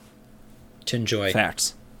to enjoy.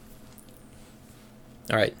 Facts.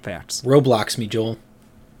 All right. Facts. Roblox me, Joel.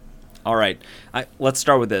 All right. Let's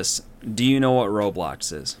start with this. Do you know what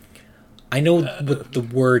Roblox is? I know what the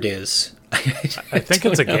word is. I think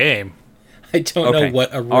it's a game. I don't know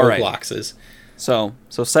what a All right. Roblox is. So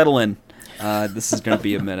settle in. This is going to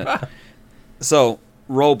be a minute. So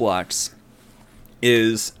Roblox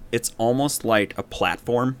it's almost like a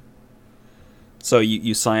platform. So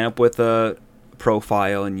you sign up with a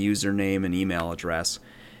profile and username and email address,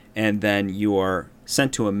 and then you are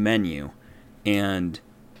sent to a menu, and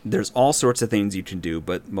there's all sorts of things you can do,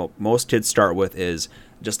 but most kids start with is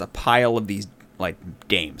just a pile of these like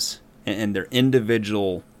games, and they're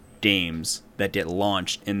individual games that get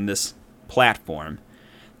launched in this platform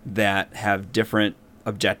that have different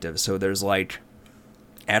objectives. So there's like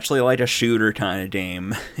actually like a shooter kind of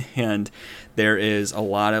game, and there is a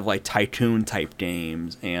lot of like tycoon type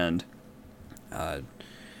games, and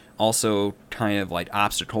also kind of like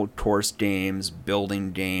obstacle course games,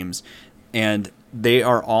 building games, and they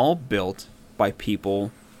are all built by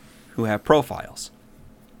people who have profiles.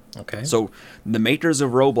 Okay. So the makers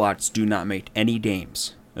of Roblox do not make any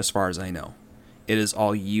games, as far as I know. It is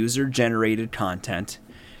all user-generated content,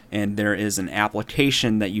 and there is an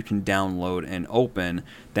application that you can download and open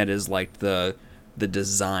that is like the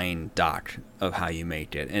design doc of how you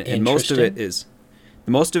make it. And most of it is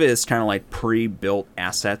kind of like pre-built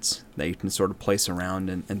assets that you can sort of place around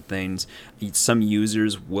and things. Some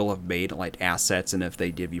users will have made like assets, and if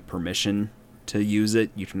they give you permission to use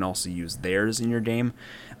it, you can also use theirs in your game.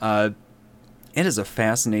 It is a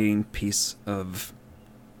fascinating piece of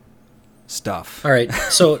stuff. All right.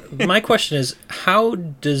 So my question is, how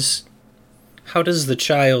does the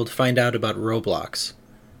child find out about Roblox?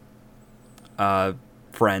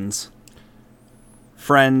 Friends.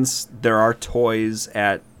 There are toys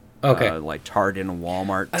at Okay. like Target and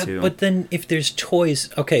Walmart too. But then if there's toys,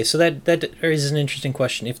 okay, so that raises an interesting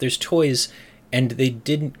question. If there's toys and they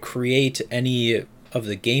didn't create any of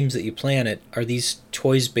the games that you play on it, are these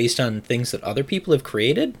toys based on things that other people have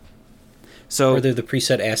created? So or they're the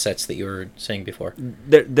preset assets that you were saying before?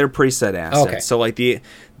 They're preset assets. Okay. So like the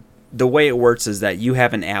way it works is that you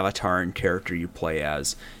have an avatar and character you play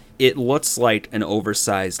as. It looks like an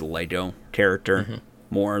oversized Lego character,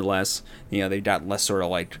 more or less. You know, they've got less sort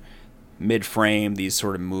of like mid-frame, these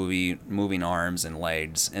sort of moving arms and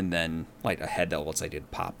legs, and then like a head that looks like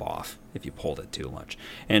it'd pop off if you pulled it too much,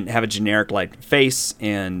 and have a generic like face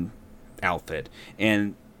and outfit.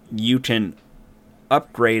 And you can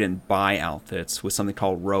upgrade and buy outfits with something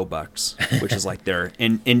called Robux, which is like their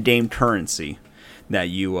in-game currency that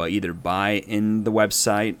you either buy in the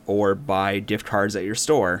website or buy gift cards at your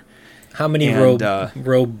store. How many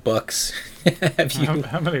Robux have you?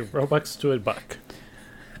 How many Robux to a buck?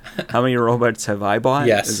 How many Robux have I bought?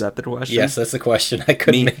 Yes. Is that the question? Yes, that's the question. I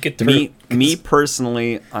couldn't make it through. Me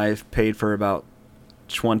personally, I've paid for about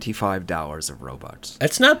 $25 of Robux.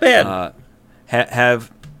 That's not bad.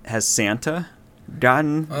 Has Santa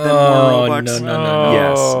gotten them Oh, more Robux? no.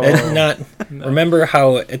 Yes. It's not. Remember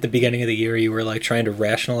how at the beginning of the year you were like trying to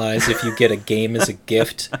rationalize if you get a game as a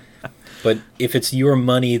gift, but if it's your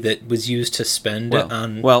money that was used to spend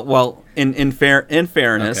on. Well. In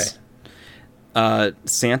fairness,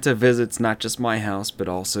 Santa visits not just my house but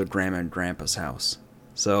also Grandma and Grandpa's house.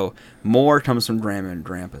 So more comes from Grandma and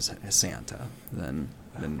Grandpa's Santa than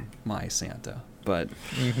my Santa. But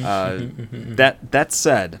that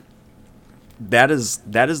said, that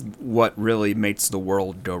is what really makes the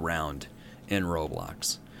world go round in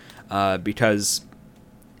Roblox, because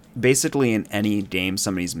basically in any game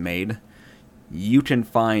somebody's made, you can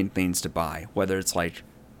find things to buy, whether it's like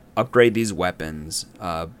upgrade these weapons,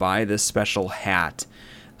 buy this special hat.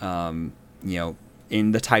 You know,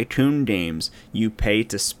 in the Tycoon games, you pay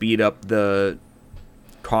to speed up the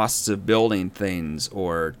costs of building things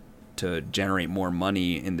or to generate more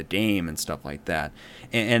money in the game and stuff like that.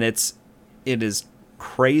 And it is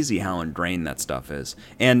crazy how ingrained that stuff is.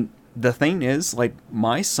 And the thing is, like,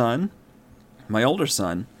 my older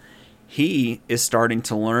son, he is starting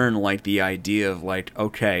to learn, like, the idea of, like,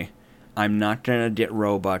 okay, I'm not going to get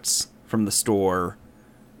Robux from the store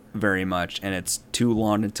very much, and it's too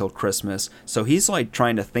long until Christmas. So he's, like,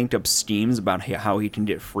 trying to think up schemes about how he can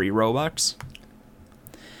get free Robux.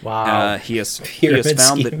 Wow. He has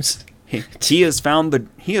found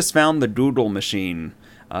the Doodle machine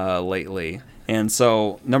lately. And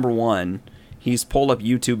so, number one, he's pulled up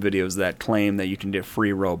YouTube videos that claim that you can get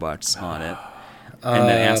free Robux on it, and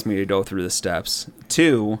then asked me to go through the steps.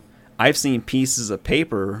 Two, I've seen pieces of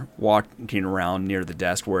paper walking around near the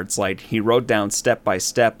desk where it's like he wrote down step by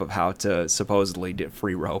step of how to supposedly get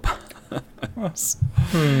free Robux.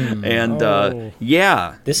 And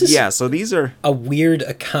so these are a weird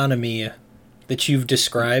economy that you've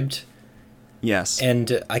described. Yes.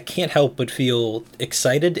 And I can't help but feel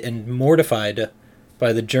excited and mortified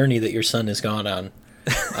by the journey that your son has gone on.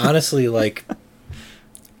 Honestly, like,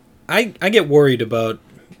 I get worried about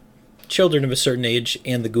children of a certain age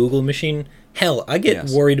and the Google machine. Hell, I get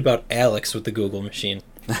worried about Alex with the Google machine.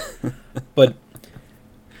 But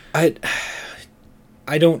I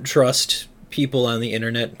don't trust people on the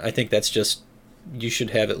internet. I think that's just you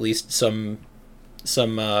should have at least some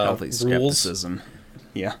Healthy rules. skepticism.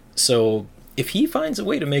 Yeah. So if he finds a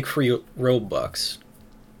way to make free Robux,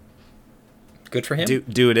 good for him.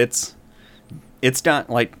 Dude, it's not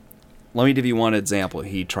like. Let me give you one example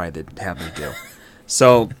he tried to have me do.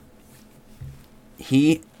 So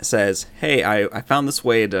he says, "Hey, I found this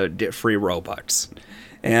way to get free Robux,"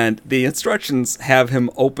 and the instructions have him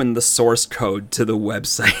open the source code to the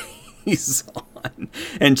website he's on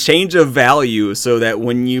and change a value so that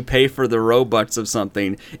when you pay for the Robux of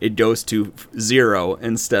something, it goes to 0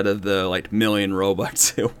 instead of the like million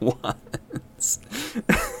Robux it was.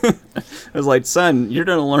 I was like, son, you're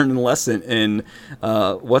going to learn a lesson in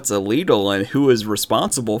what's illegal and who is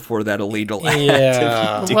responsible for that illegal act.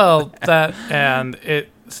 Yeah. Well, that and it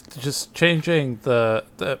just changing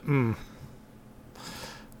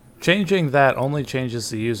changing that only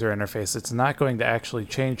changes the user interface. It's not going to actually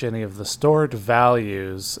change any of the stored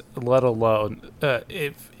values, let alone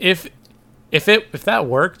if that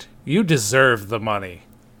worked, you deserve the money.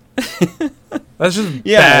 That's just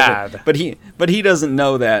bad. But he doesn't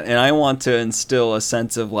know that, and I want to instill a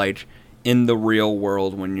sense of like in the real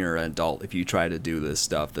world when you're an adult, if you try to do this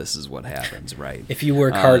stuff, this is what happens, right? If you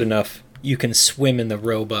work hard enough, you can swim in the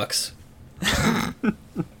Robux.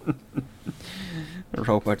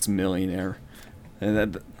 Robux millionaire.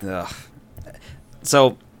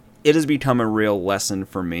 So it has become a real lesson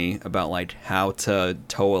for me about like how to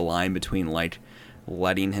toe a line between like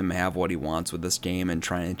letting him have what he wants with this game and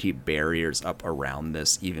trying to keep barriers up around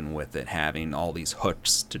this, even with it having all these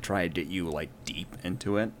hooks to try to get you like deep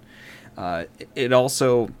into it. It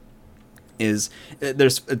also is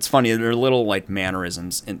it's funny, there are little like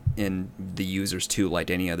mannerisms in the users too, like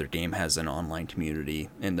any other game has an online community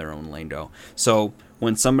in their own lingo. So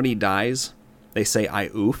when somebody dies, they say I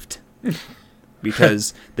oofed.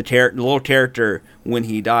 Because the little character, when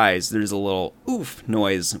he dies, there's a little oof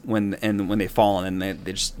noise when they fall and they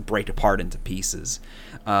just break apart into pieces.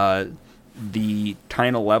 The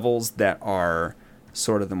kind of levels that are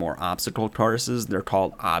sort of the more obstacle courses, they're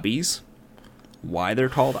called obbies. Why they're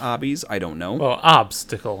called obbies, I don't know. Well,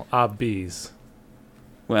 obbies.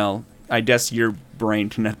 Well, I guess your brain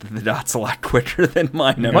connected the dots a lot quicker than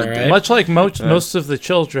mine. Right. Much like most of the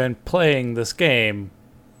children playing this game,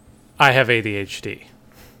 I have ADHD.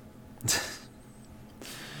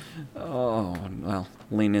 Oh, well,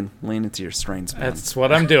 lean into your strengths, man. That's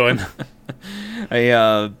what I'm doing.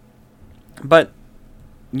 But,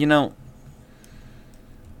 you know,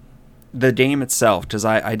 the game itself, because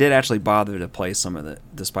I did actually bother to play some of it,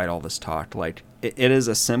 despite all this talk. Like, it is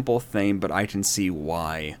a simple thing, but I can see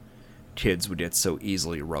why kids would get so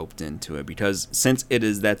easily roped into it. Because since it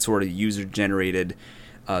is that sort of user-generated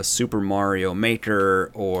Super Mario Maker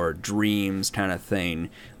or Dreams kind of thing,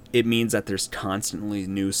 it means that there's constantly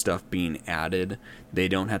new stuff being added. They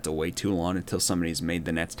don't have to wait too long until somebody's made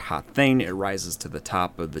the next hot thing. It rises to the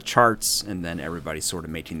top of the charts, and then everybody's sort of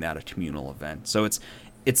making that a communal event. So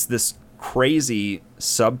it's this crazy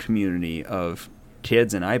sub-community of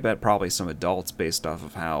kids, and I bet probably some adults based off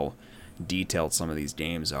of how detailed some of these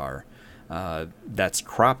games are, that's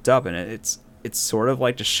cropped up, and it's sort of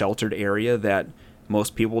like a sheltered area that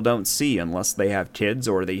most people don't see unless they have kids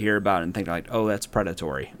or they hear about it and think like, oh, that's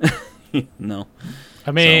predatory. No.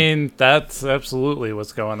 I mean, that's absolutely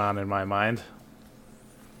what's going on in my mind.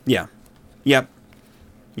 Yeah. Yep.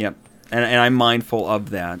 And I'm mindful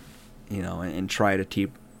of that, you know, and try to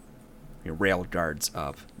keep your rail guards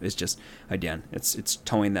up. It's just, again, it's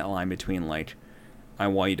towing that line between like, I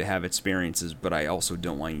want you to have experiences, but I also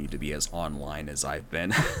don't want you to be as online as I've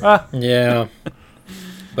been. Yeah.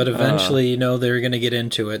 But eventually, they're going to get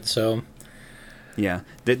into it, so... Yeah.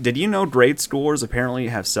 Did you know grade schoolers apparently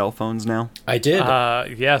have cell phones now? I did.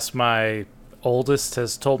 Yes, my oldest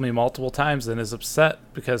has told me multiple times and is upset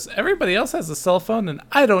because everybody else has a cell phone and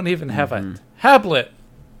I don't even have a tablet.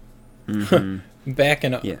 Mm-hmm.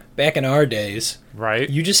 Back in our days, right?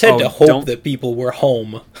 You just had to hope that people were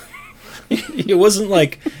home. It wasn't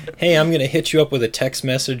like, hey, I'm going to hit you up with a text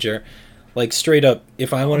message or... Like, straight up,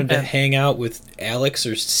 if I wanted to hang out with Alex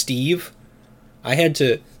or Steve, I had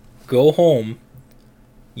to go home,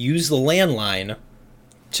 use the landline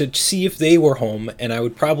to see if they were home, and I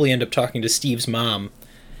would probably end up talking to Steve's mom.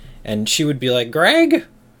 And she would be like, Greg,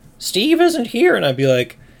 Steve isn't here. And I'd be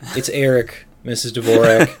like, it's Eric, Mrs.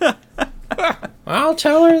 Dvorak. I'll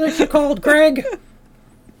tell her that you called Greg.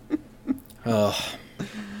 Oh.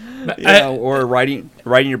 Yeah, or riding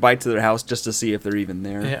your bike to their house just to see if they're even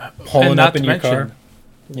there. Yeah, pulling up in your car.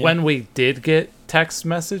 Yeah. When we did get text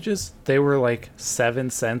messages, they were like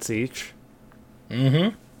 7 cents each.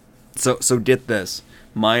 Mm-hmm. So get this.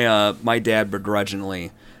 My dad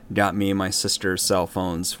begrudgingly got me and my sister's cell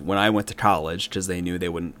phones when I went to college, because they knew they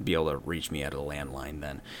wouldn't be able to reach me at a landline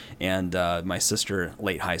then. And my sister,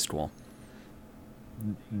 late high school.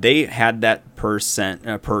 They had that per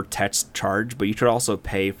text charge, but you could also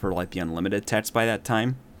pay for like the unlimited text by that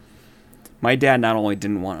time. My dad not only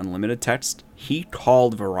didn't want unlimited text, he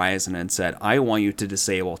called Verizon and said, "I want you to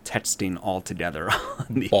disable texting altogether on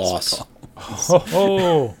these Boss. calls."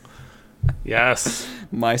 Oh, yes.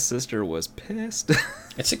 My sister was pissed.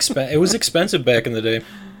 It was expensive back in the day.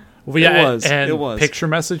 Well, yeah, was. And It was. picture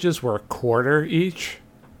messages were $0.25 each.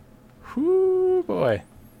 Whoo, boy.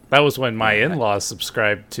 That was when my in-laws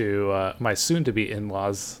subscribed to, my soon-to-be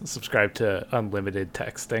in-laws subscribed to unlimited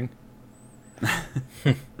texting.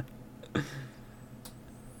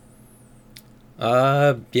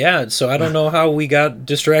 Yeah, so I don't know how we got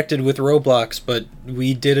distracted with Roblox, but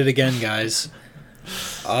we did it again, guys.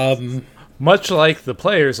 Much like the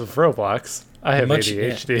players of Roblox, I have Much-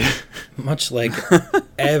 ADHD. Much like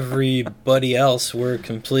everybody else, we're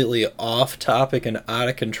completely off topic and out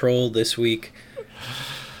of control this week.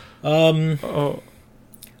 Oh,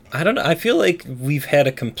 I don't know. I feel like we've had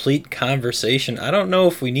a complete conversation. I don't know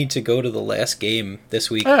if we need to go to the last game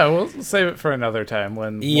this week. yeah, we'll save it for another time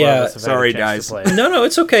when more Yeah, of us have sorry, had a chance guys. to play. No,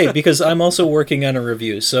 it's okay because I'm also working on a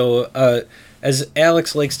review. So, as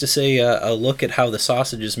Alex likes to say, a look at how the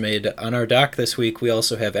sausage is made. On our dock this week, we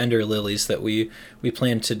also have Ender Lilies that we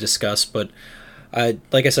plan to discuss. But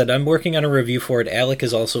like I said, I'm working on a review for it. Alec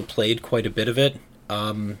has also played quite a bit of it.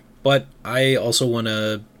 But I also want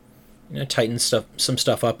to tighten some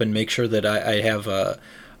stuff up and make sure that I have a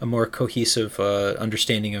more cohesive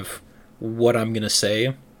understanding of what I'm going to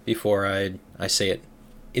say before I say it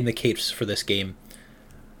in the case for this game.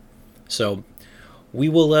 So we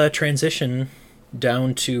will transition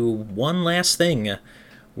down to one last thing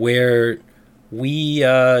where we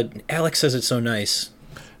Alex says it's so nice.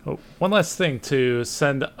 Oh, one last thing to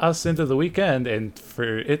send us into the weekend and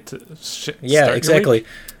for it to Yeah, start your exactly. week.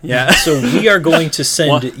 Yeah. So we are going to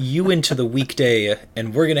send you into the weekday,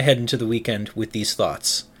 and we're going to head into the weekend with these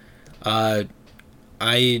thoughts. I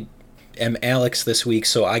am Alex this week,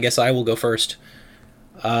 so I guess I will go first.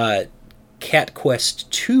 Cat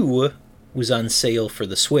Quest 2 was on sale for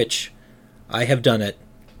the Switch. I have done it.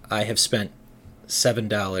 I have spent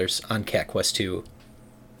 $7 on Cat Quest 2.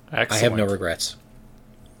 Excellent. I have no regrets.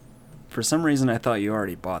 For some reason, I thought you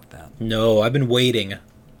already bought that. No, I've been waiting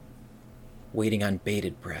on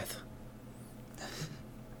bated breath.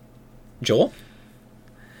 Joel?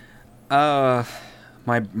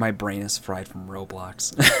 My brain is fried from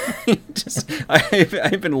Roblox.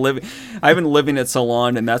 I've been living it so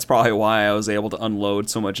long, and that's probably why I was able to unload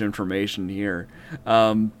so much information here.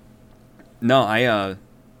 I'm going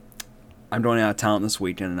out of town this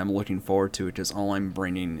weekend, and I'm looking forward to it because all I'm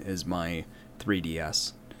bringing is my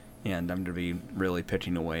 3DS, and I'm going to be really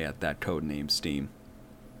pitching away at that codename Steam.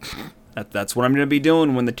 That's what I'm going to be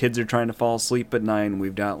doing when the kids are trying to fall asleep at night, and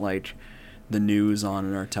we've got like the news on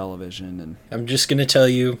in our television. And I'm just going to tell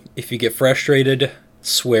you, if you get frustrated,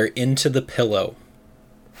 swear into the pillow.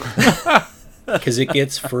 Because it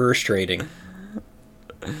gets frustrating.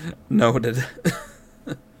 noted.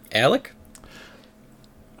 Alec?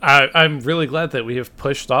 I'm really glad that we have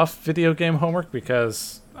pushed off video game homework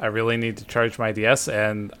because I really need to charge my DS,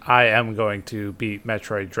 and I am going to beat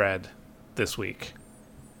Metroid Dread this week.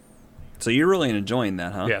 So you're really enjoying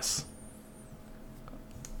that, huh? Yes.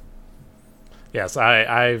 Yes,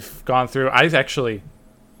 I've gone through. I'm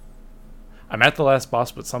at the last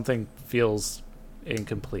boss, but something feels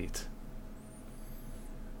incomplete.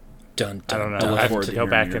 Dun, I dun, don't know. dun. I have forward to to go hearing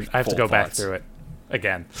back your and I have to full go back thoughts. through it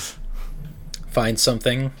again. Find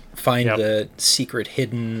something. Find Yep. the secret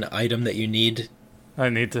hidden item that you need.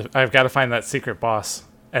 I've got to find that secret boss,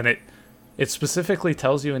 and it specifically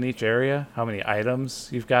tells you in each area how many items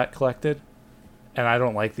you've got collected, and I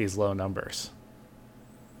don't like these low numbers.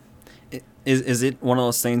 Is it one of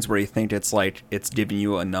those things where you think it's like it's giving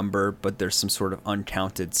you a number, but there's some sort of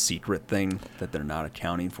uncounted secret thing that they're not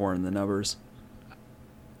accounting for in the numbers?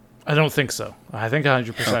 I don't think so. I think 100%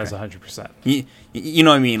 is Okay. 100%. You know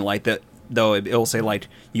what I mean? Like that, though it'll say like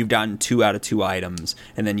you've gotten 2 out of 2 items,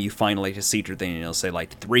 and then you find like a secret thing, and it'll say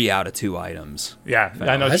like 3 out of 2 items. Yeah,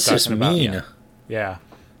 I know what That's you're just talking about. mean. Yeah.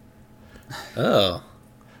 Oh.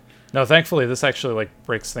 No, thankfully this actually like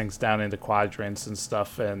breaks things down into quadrants and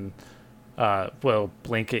stuff, and will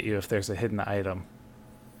blink at you if there's a hidden item.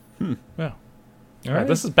 Yeah. All Right,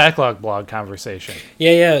 this is backlog blog conversation.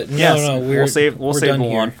 Yeah. Yes, No. we'll save we're the done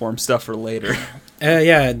long here. form stuff for later.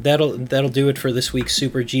 Yeah, that'll do it for this week's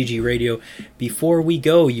Super GG Radio. Before we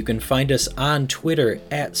go, you can find us on Twitter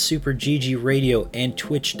at Super GG Radio and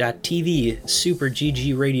twitch.tv Super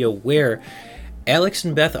GG Radio, where Alex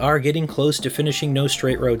and Beth are getting close to finishing No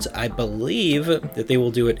Straight Roads. I believe that they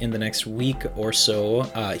will do it in the next week or so.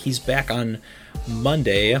 He's back on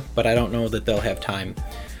Monday, but I don't know that they'll have time.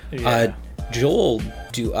 Yeah. Joel,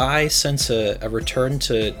 do I sense a return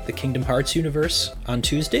to the Kingdom Hearts universe on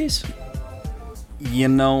Tuesdays? You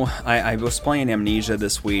know, I was playing Amnesia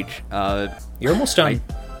this week. You're almost done.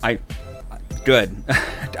 I good.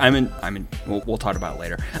 I'm in. We'll talk about it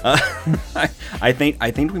later. I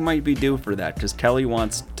think we might be due for that because Kelly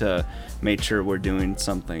wants to make sure we're doing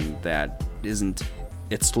something that isn't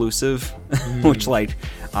exclusive, which like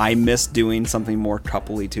I miss doing something more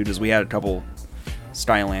coupley too. Because we had a couple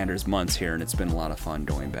Skylanders months here, and it's been a lot of fun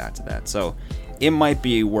going back to that. So it might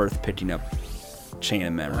be worth picking up Chain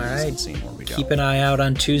of Memories and seeing where we go. Keep an eye out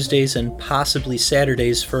on Tuesdays and possibly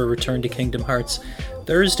Saturdays for a return to Kingdom Hearts.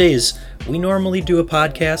 Thursdays, we normally do a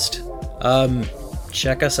podcast.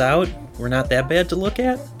 Check us out. We're not that bad to look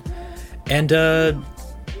at. And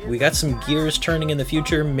we got some gears turning in the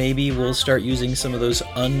future. Maybe we'll start using some of those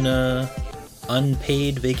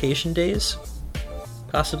unpaid vacation days.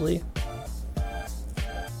 Possibly.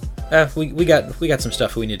 We got some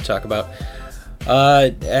stuff we need to talk about.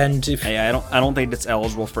 And if I don't think it's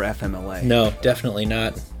eligible for FMLA. No, definitely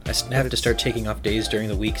not. I have to start taking off days during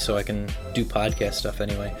the week so I can do podcast stuff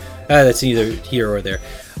anyway. That's neither here or there.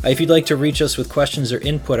 If you'd like to reach us with questions or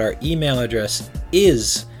input, our email address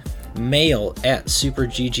is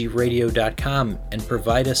mail@superggradio.com, and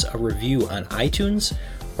provide us a review on iTunes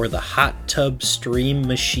or the hot tub stream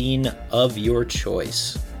machine of your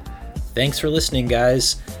choice. Thanks for listening,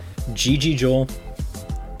 guys. GG Joel.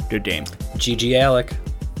 Good game. GG Alec.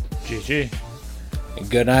 GG.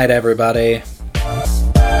 Good night, everybody.